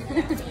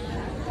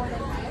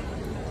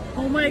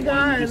 Oh my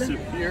god!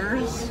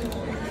 disappears.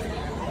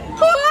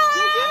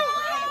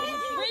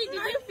 Wait,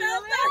 did you feel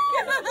that?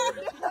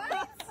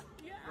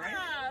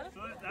 Right?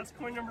 So that's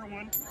coin number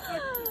 1.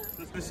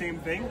 It's the same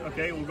thing.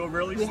 Okay, we'll go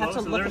really slow. have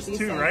to So look there's at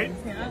these 2, right?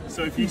 signs, yeah.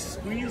 So if you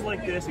squeeze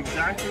like this,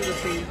 exactly the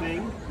same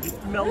thing,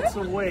 it melts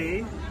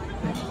away.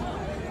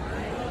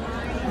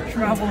 It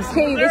travels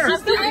Hey, there. this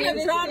is the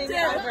biggest thing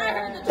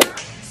ever.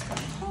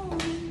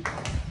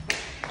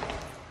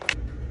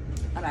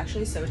 I'm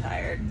actually so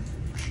tired.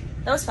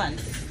 That was fun.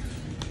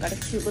 Got a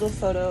cute little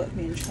photo of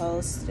me and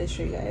Charles. Did I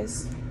show you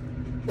guys?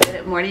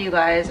 Good morning, you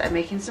guys. I'm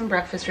making some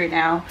breakfast right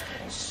now.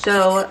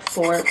 So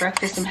for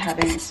breakfast, I'm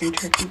having some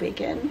turkey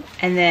bacon.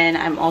 And then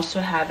I'm also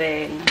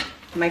having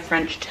my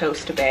French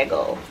toast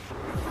bagel.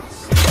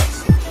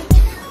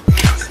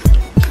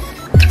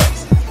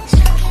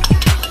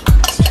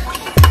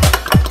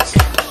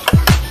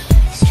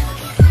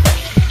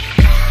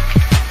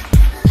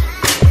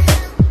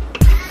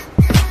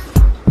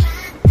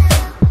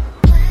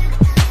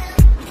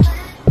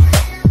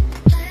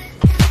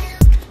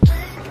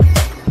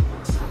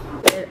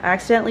 I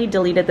accidentally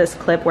deleted this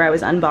clip where I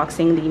was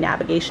unboxing the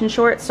navigation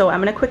shorts, so I'm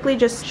gonna quickly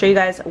just show you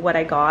guys what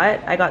I got.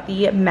 I got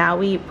the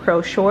Maui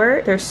Pro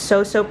Short. They're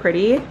so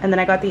pretty. And then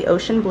I got the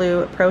Ocean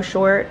Blue Pro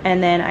Short,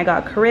 and then I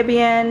got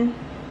Caribbean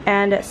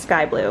and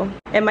Sky Blue.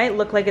 It might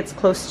look like it's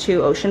close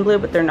to Ocean Blue,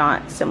 but they're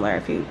not similar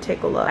if you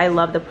take a look. I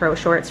love the Pro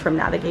Shorts from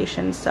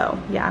Navigation, so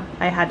yeah,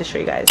 I had to show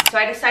you guys. So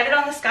I decided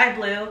on the Sky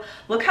Blue.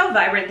 Look how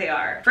vibrant they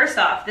are. First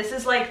off, this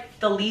is like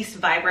the least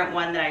vibrant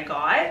one that I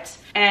got,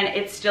 and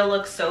it still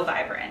looks so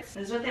vibrant. This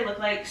is what they look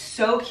like,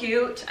 so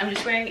cute. I'm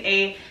just wearing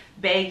a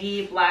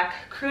baggy black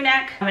crew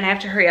neck. I'm gonna have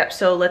to hurry up,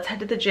 so let's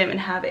head to the gym and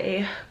have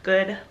a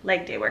good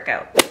leg day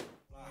workout.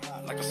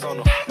 Like a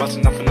sono,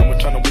 busting up and I'm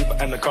trying to weave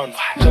an anaconda.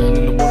 Jumping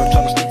in the water,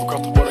 trying to sleep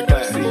across the water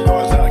glass. See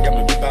boys out, got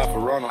me big bad for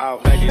Ronald.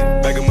 Out,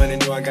 bag of money,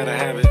 knew I gotta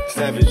have it.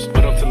 Savage,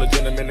 but I'm still a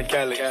gentleman in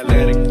Cali.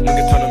 Atlantic,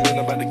 nigga turn them in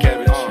about the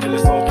cabbage. Kill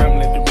his whole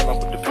family if you run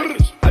off with the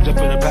package. I just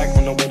put a pack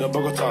on the way to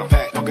Bogota.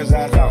 Poke his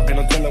ass out, and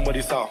I'm telling what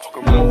he saw. Watch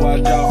out, I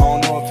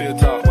don't know if he'll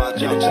talk.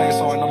 Watch out,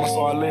 chainsaw and I'ma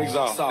saw our legs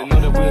off. They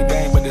know that we're a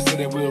gang, but they say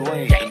that we're a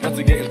ring.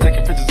 Investigating,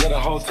 taking pictures of the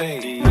whole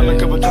team.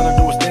 Undercover trying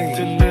to do his thing.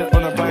 10 mil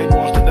on a plane,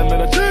 going straight to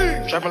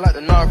Medellin. Trapping like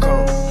the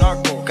narco.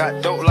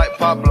 Got dope like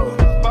Pablo.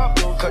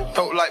 Cut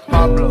dope like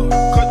Pablo.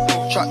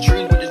 Chop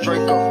trees with the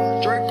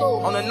Draco.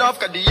 On the north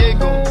got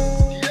Diego.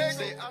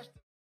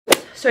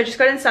 So I just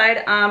got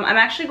inside. I'm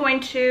actually going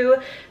to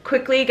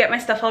quickly get my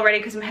stuff all ready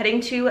because I'm heading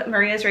to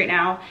Maria's right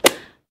now.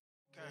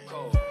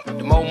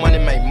 The more money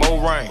make more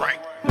rain.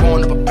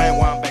 Going up a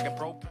bank while I'm back in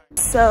propane.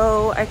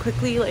 So I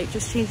quickly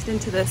just changed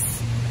into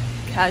this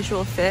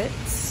casual fit.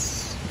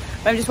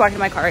 I'm just walking to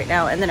my car right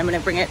now, and then I'm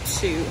gonna bring it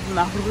to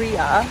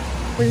Maria.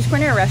 We're just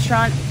going to a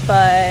restaurant,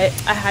 but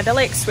I had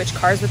to switch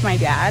cars with my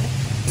dad.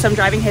 So I'm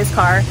driving his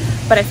car,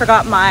 but I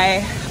forgot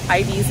my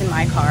IDs in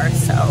my car,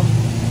 so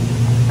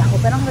I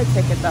hope I don't have a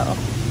ticket though.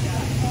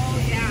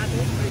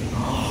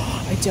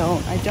 I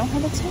don't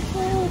have a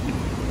ticket.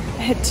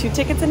 I had 2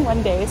 tickets in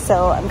one day,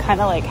 so I'm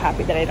kind of like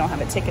happy that I don't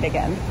have a ticket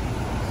again,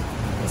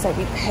 because I'd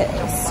be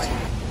pissed.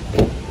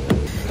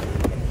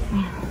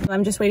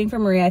 I'm just waiting for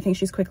Maria. I think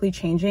she's quickly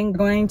changing. We're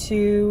going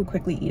to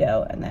quickly eat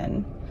out, and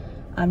then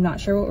I'm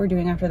not sure what we're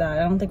doing after that.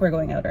 I don't think we're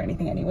going out or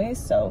anything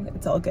anyways, so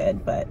it's all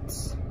good, but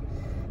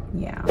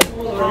yeah.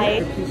 Hi.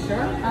 Do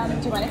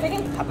you mind if I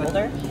get a cup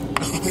holder?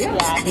 Yeah,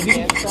 thank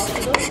you.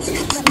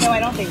 No, I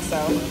don't think so.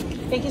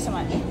 Thank you so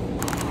much.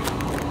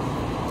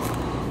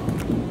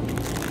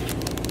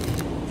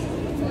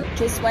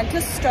 Just went to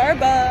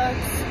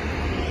Starbucks.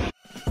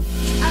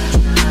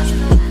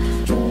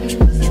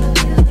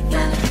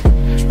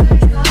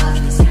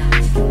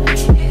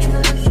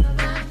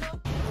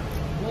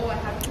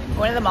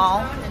 Going to the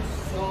mall.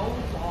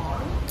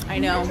 I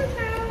know.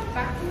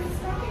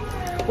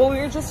 Well, we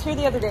were just here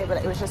the other day,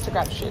 but it was just to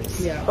grab shoes.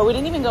 Yeah. But we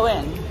didn't even go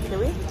in, did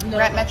we? No.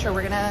 We're at Metro.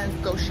 We're gonna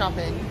go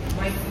shopping.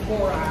 Like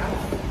 4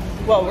 hours.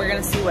 Well, we're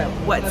gonna see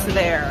what's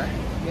there.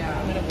 Yeah,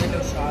 I'm gonna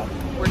window shop.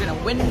 We're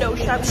gonna window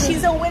shop.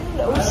 She's a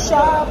window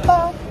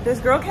shopper. This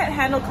girl can't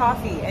handle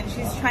coffee, and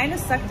she's trying to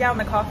suck down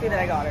the coffee that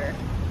I got her.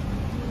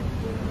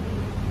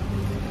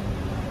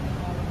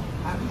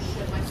 I would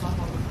shit myself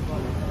on the floor.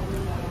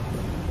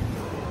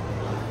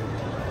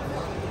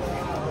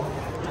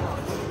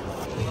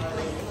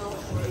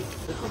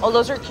 Oh,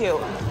 those are cute.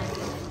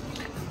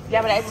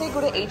 Yeah, but I'd say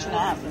go to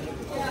H&M.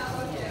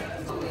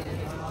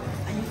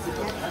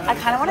 I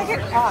kind of want to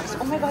get Crocs.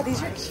 Oh my god,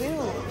 these are cute.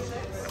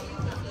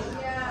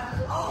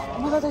 Oh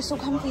my god, they're so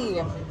comfy.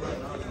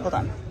 Hold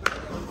on.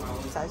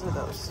 What size are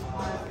those?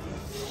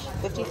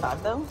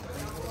 55 though?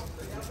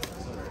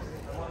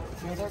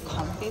 No, they're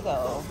comfy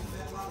though.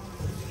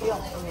 You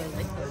don't really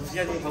like those.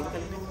 Yeah, do you help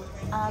with anything?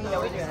 Yeah,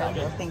 we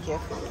do. Thank you.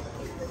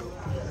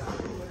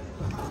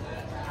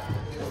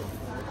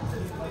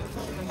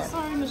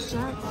 Sorry, Miss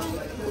Jack.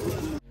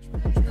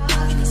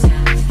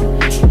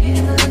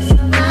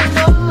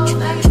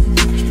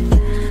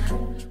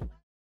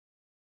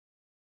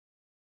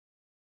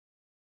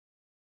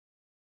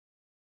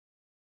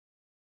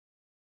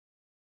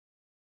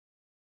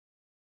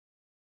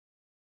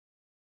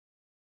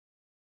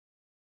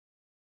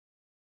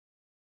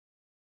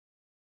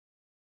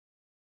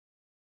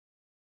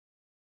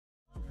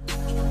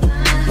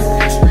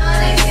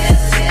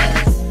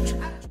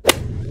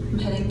 I'm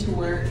heading to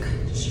work,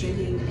 just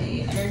drinking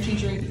an energy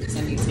drink because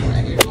I need some more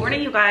energy.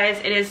 Morning, you guys.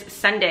 It is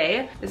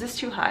Sunday. Is this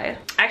too high?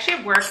 I actually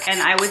have work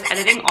and I was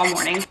editing all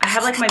morning. I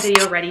have like my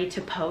video ready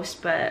to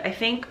post, but I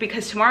think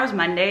because tomorrow's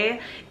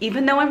Monday,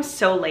 even though I'm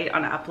so late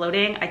on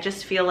uploading, I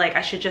just feel like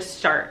I should just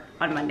start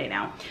on Monday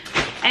now.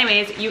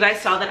 Anyways, you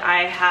guys saw that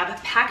I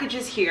have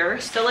packages here,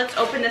 so let's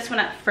open this one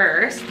up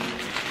first.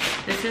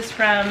 This is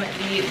from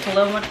the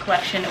GLOWMODE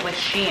collection with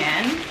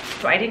SHEIN.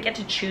 So I didn't get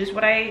to choose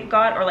what I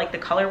got or like the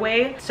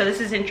colorway. So this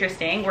is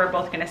interesting. We're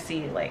both gonna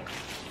see like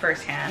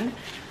firsthand.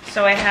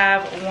 So I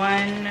have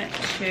 1,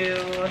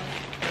 2,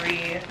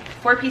 3,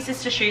 4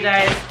 pieces to show you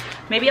guys.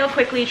 Maybe I'll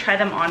quickly try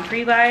them on for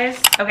you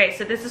guys. Okay,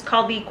 so this is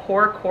called the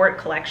Core Court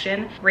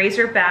collection,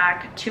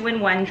 Razorback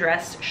 2-in-1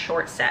 dress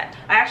short set.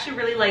 I actually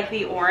really like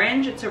the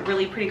orange. It's a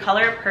really pretty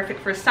color, perfect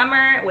for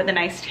summer with a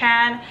nice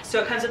tan.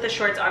 So it comes with the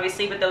shorts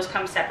obviously, but those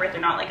come separate.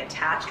 They're not like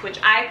attached, which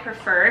I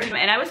prefer.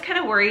 And I was kind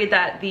of worried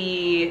that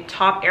the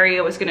top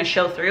area was gonna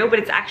show through, but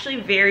it's actually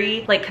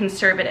very like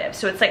conservative.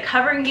 So it's like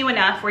covering you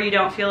enough where you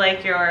don't feel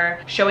like you're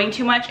showing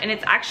too much. And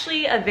it's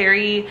actually a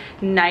very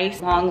nice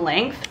long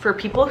length for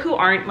people who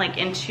aren't like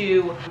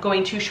into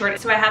going too short.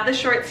 So I have the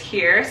shorts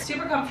here,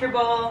 super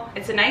comfortable.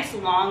 It's a nice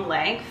long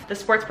length. The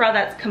sports bra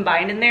that's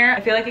combined in there, I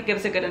feel like it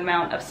gives a good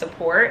amount of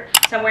support.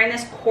 So I'm wearing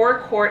this Core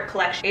Court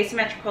collection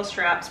asymmetrical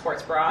strap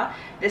sports bra.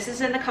 This is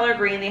in the color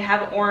green. They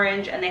have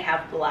orange and they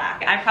have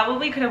black. I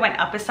probably could have went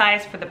up a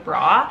size for the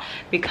bra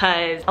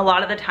because a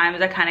lot of the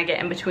times I kind of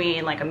get in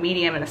between like a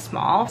medium and a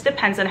small. It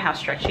depends on how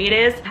stretchy it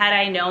is. Had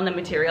I known the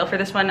material for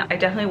this one, I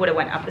definitely would have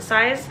went up a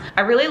size.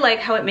 I really like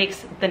how it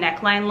makes the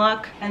neckline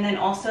look, and then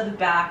also the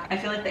back. I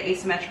feel like the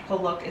asymmetrical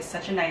look is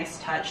such a nice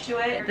touch to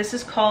it. This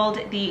is called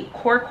the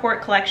Core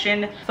Court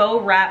collection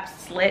faux wrap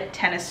slit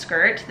tennis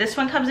skirt. This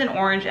one comes in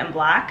orange and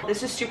black.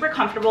 This is super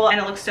comfortable and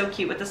it looks so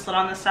cute with the slit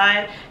on the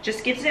side.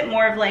 Just gives it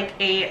more of like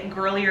a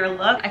girlier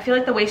look. I feel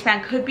like the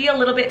waistband could be a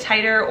little bit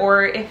tighter,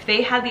 or if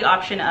they had the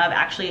option of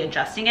actually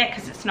adjusting it,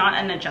 because it's not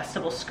an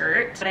adjustable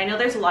skirt. But I know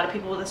there's a lot of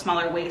people with a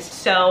smaller waist,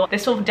 so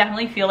this will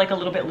definitely feel like a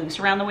little bit loose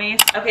around the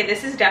waist. Okay,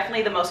 this is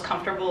definitely the most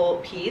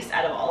comfortable piece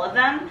out of all of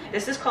them.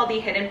 This is called the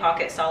Hidden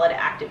Pocket Solid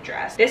Active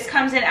Dress. This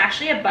comes in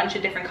actually a bunch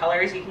of different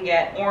colors. You can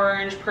get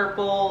orange,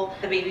 purple,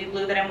 the baby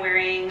blue that I'm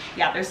wearing.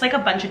 Yeah, there's like a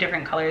bunch of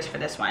different colors for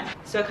this one.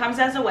 So it comes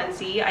as a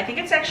onesie. I think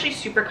it's actually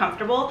super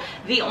comfortable.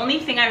 The only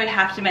thing I would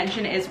have to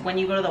mention is when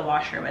you go to the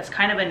washroom, it's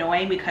kind of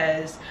annoying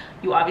because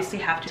you obviously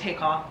have to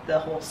take off the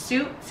whole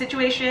suit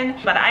situation,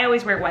 but I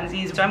always wear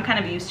onesies, so I'm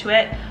kind of used to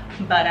it.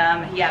 But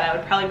yeah, that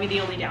would probably be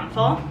the only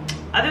downfall.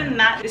 Other than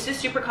that, this is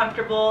super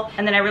comfortable,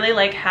 and then I really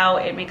like how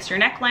it makes your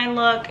neckline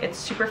look. It's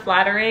super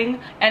flattering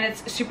and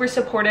it's super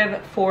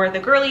supportive for the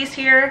girlies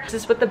here. This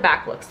is what the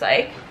back looks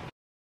like.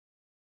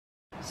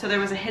 So there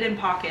was a hidden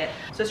pocket.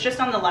 So it's just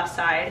on the left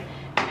side.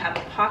 You have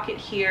a pocket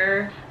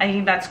here. I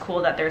think that's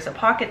cool that there's a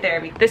pocket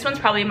there. This one's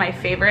probably my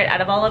favorite out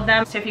of all of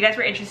them. So if you guys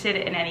were interested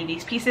in any of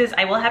these pieces,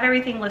 I will have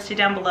everything listed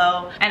down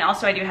below. And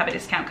also I do have a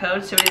discount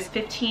code. So it is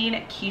 15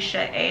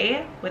 Kisha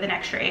A with an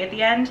extra A at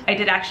the end. I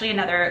did actually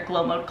another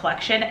glow mode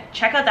collection.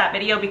 Check out that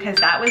video because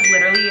that was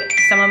literally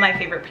some of my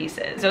favorite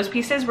pieces. Those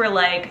pieces were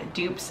like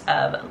dupes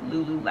of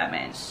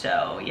Lululemon.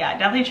 So yeah,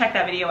 definitely check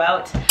that video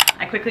out.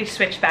 I quickly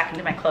switched back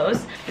into my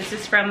clothes. This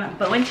is from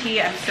Bow & T.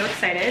 I'm so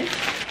excited.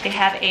 They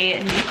have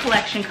a new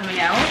collection coming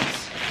out.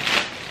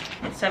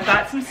 So I've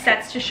got some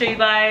sets to show you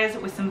guys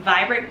with some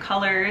vibrant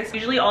colors.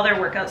 Usually all their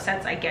workout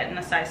sets I get in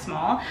a size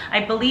small.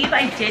 I believe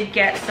I did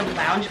get some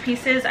lounge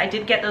pieces. I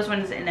did get those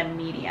ones in a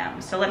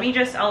medium. So let me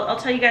just, I'll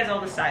tell you guys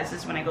all the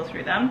sizes when I go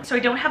through them. So I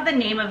don't have the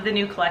name of the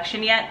new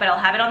collection yet, but I'll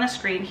have it on the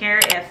screen here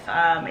if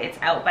it's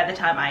out by the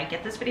time I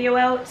get this video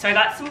out. So I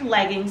got some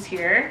leggings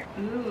here.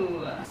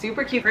 Ooh,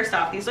 super cute. First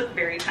off, these look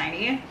very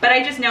tiny, but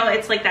I just know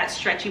it's like that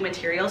stretchy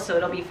material, so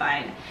it'll be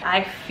fine.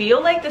 I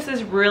feel like this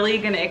is really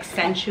gonna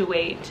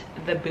accentuate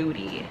the booty.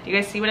 Do you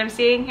guys see what I'm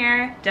seeing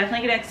here?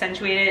 Definitely gonna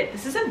accentuate it.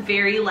 This is a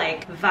very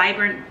like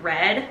vibrant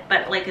red,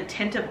 but like a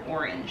tint of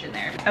orange in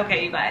there.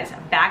 Okay, you guys,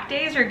 back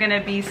days are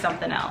gonna be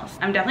something else.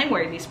 I'm definitely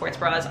wearing these sports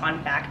bras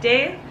on back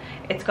day.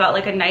 It's got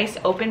like a nice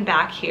open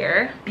back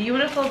here.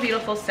 Beautiful,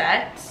 beautiful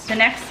set. The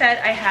next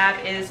set I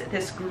have is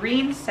this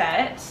green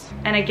set.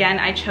 And again,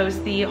 I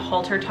chose the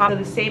halter top. So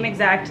the same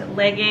exact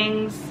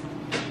leggings,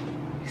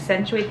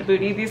 accentuate the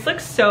booty. These look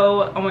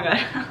so, oh my god.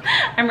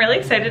 I'm really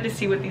excited to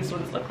see what these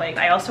ones look like.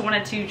 I also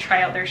wanted to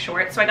try out their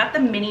shorts. So I got the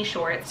mini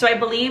shorts. So I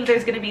believe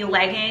there's gonna be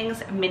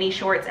leggings, mini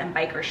shorts, and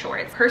biker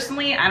shorts.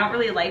 Personally, I don't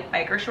really like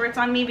biker shorts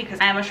on me because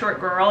I am a short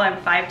girl. I'm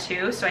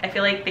 5'2", so I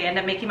feel like they end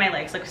up making my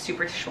legs look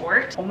super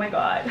short. Oh my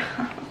god.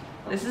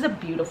 This is a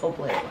beautiful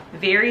blue.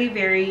 Very,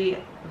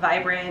 very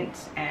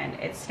vibrant, and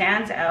it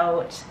stands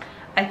out.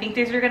 I think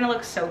these are gonna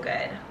look so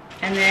good.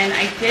 And then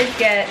I did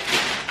get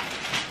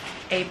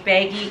a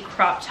baggy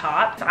crop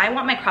top. So I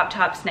want my crop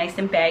tops nice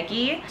and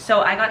baggy.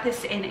 So I got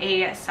this in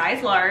a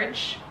size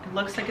large. It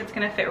looks like it's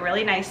gonna fit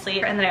really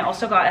nicely. And then I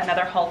also got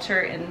another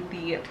halter in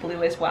the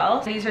blue as well.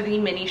 These are the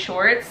mini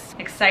shorts.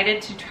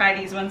 Excited to try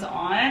these ones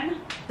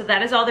on. So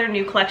that is all their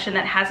new collection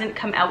that hasn't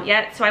come out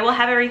yet. So I will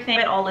have everything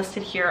all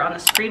listed here on the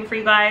screen for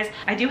you guys.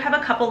 I do have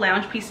a couple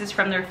lounge pieces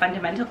from their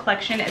fundamental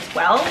collection as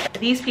well.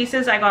 These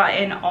pieces I got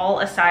in all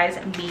a size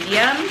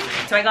medium.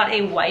 So I got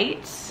a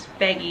white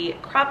baggy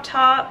crop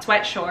top,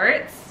 sweat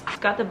shorts. It's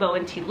got the Bow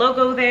 & T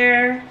logo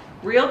there,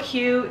 real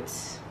cute.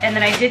 And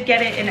then I did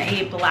get it in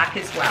a black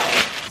as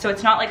well. So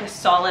it's not like a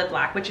solid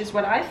black, which is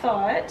what I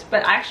thought,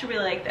 but I actually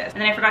really like this.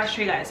 And then I forgot to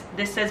show you guys,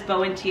 this says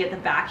Bow & T at the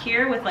back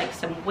here with like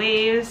some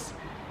waves.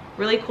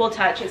 Really cool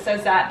touch. It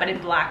says that, but in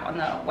black on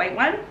the white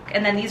one.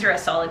 And then these are a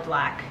solid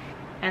black.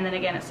 And then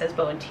again, it says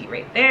Bow & T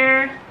right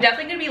there. I'm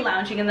definitely gonna be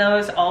lounging in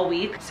those all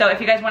week. So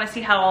if you guys wanna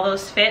see how all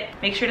those fit,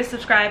 make sure to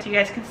subscribe so you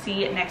guys can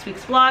see next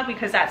week's vlog,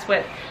 because that's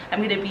what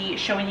I'm gonna be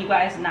showing you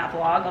guys in that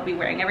vlog. I'll be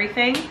wearing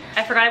everything.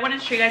 I forgot I wanted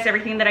to show you guys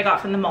everything that I got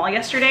from the mall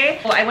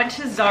yesterday. Well, I went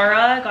to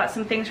Zara, got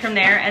some things from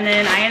there, and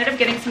then I ended up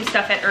getting some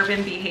stuff at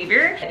Urban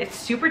Behavior. It's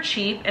super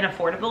cheap and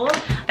affordable.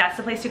 That's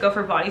the place to go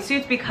for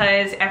bodysuits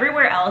because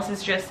everywhere else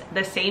is just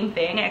the same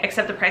thing,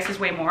 except the price is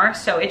way more.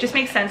 So it just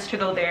makes sense to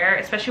go there,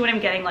 especially when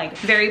I'm getting like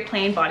very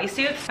plain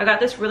bodysuits. I got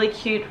this really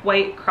cute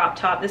white crop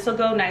top. This will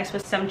go nice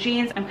with some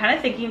jeans. I'm kind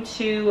of thinking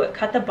to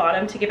cut the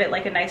bottom to give it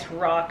like a nice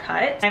raw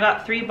cut. I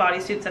got 3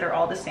 bodysuits that are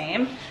all the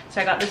same.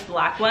 So I got this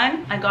black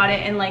one. I got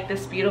it in like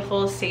this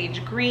beautiful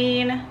sage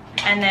green.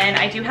 And then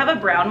I do have a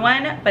brown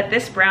one, but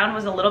this brown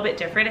was a little bit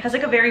different. It has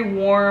like a very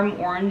warm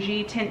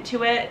orangey tint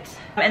to it.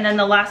 And then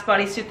the last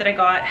bodysuit that I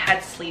got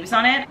had sleeves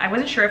on it. I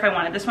wasn't sure if I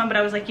wanted this one, but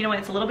I was like, you know what,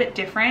 it's a little bit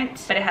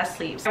different, but it has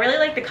sleeves. I really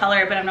like the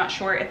color, but I'm not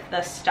sure if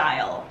the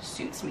style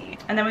suits me.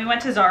 And then we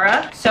went to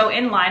Zara. So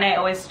in line, I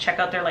always check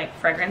out their like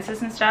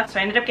fragrances and stuff. So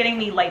I ended up getting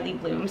the Lightly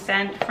Bloom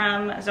scent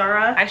from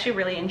Zara. I actually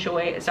really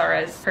enjoy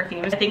Zara's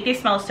perfumes. I think they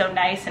smell so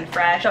nice and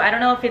fresh. So I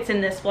don't know if it's in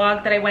this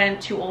vlog that I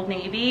went to Old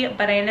Navy,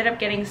 but I ended up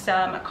getting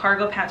some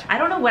cargo pants. I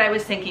don't know what I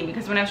was thinking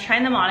because when I was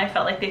trying them on, I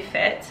felt like they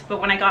fit. But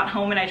when I got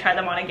home and I tried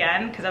them on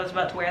again, because I was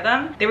about to wear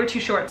them, they were too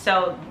short.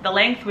 So the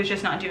length was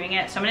just not doing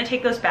it. So I'm gonna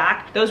take those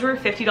back. Those were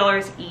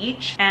 $50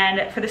 each.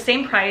 And for the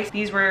same price,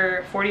 these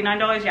were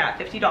 $49, yeah,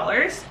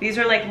 $50. These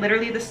are like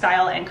literally the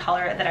style and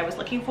color that I was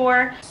looking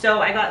for.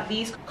 So I got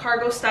these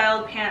cargo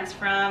styled pants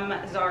from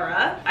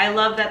Zara. I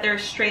love that they're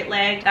straight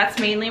leg. That's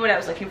mainly what I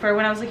was looking for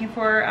when I was looking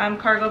for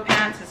cargo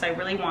pants, is I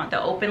really want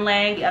the open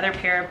leg. The other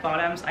pair of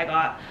bottoms I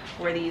got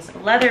were these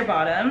leather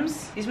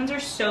bottoms. These ones are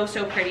so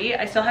pretty.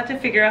 I still have to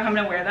figure out how I'm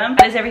gonna wear them.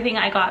 That is everything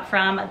I got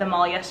from the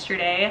mall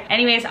yesterday.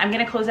 Anyways, I'm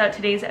gonna close out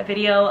today's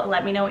video.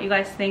 Let me know what you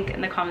guys think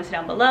in the comments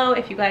down below.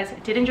 If you guys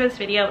did enjoy this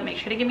video, make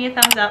sure to give me a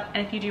thumbs up.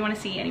 And if you do want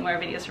to see any more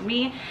videos from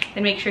me,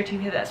 then make sure to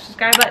hit that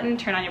subscribe button,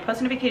 turn on your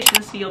post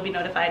notifications so you'll be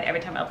notified every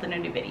time I upload a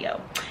new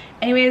video.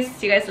 Anyways,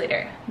 see you guys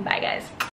later. Bye guys.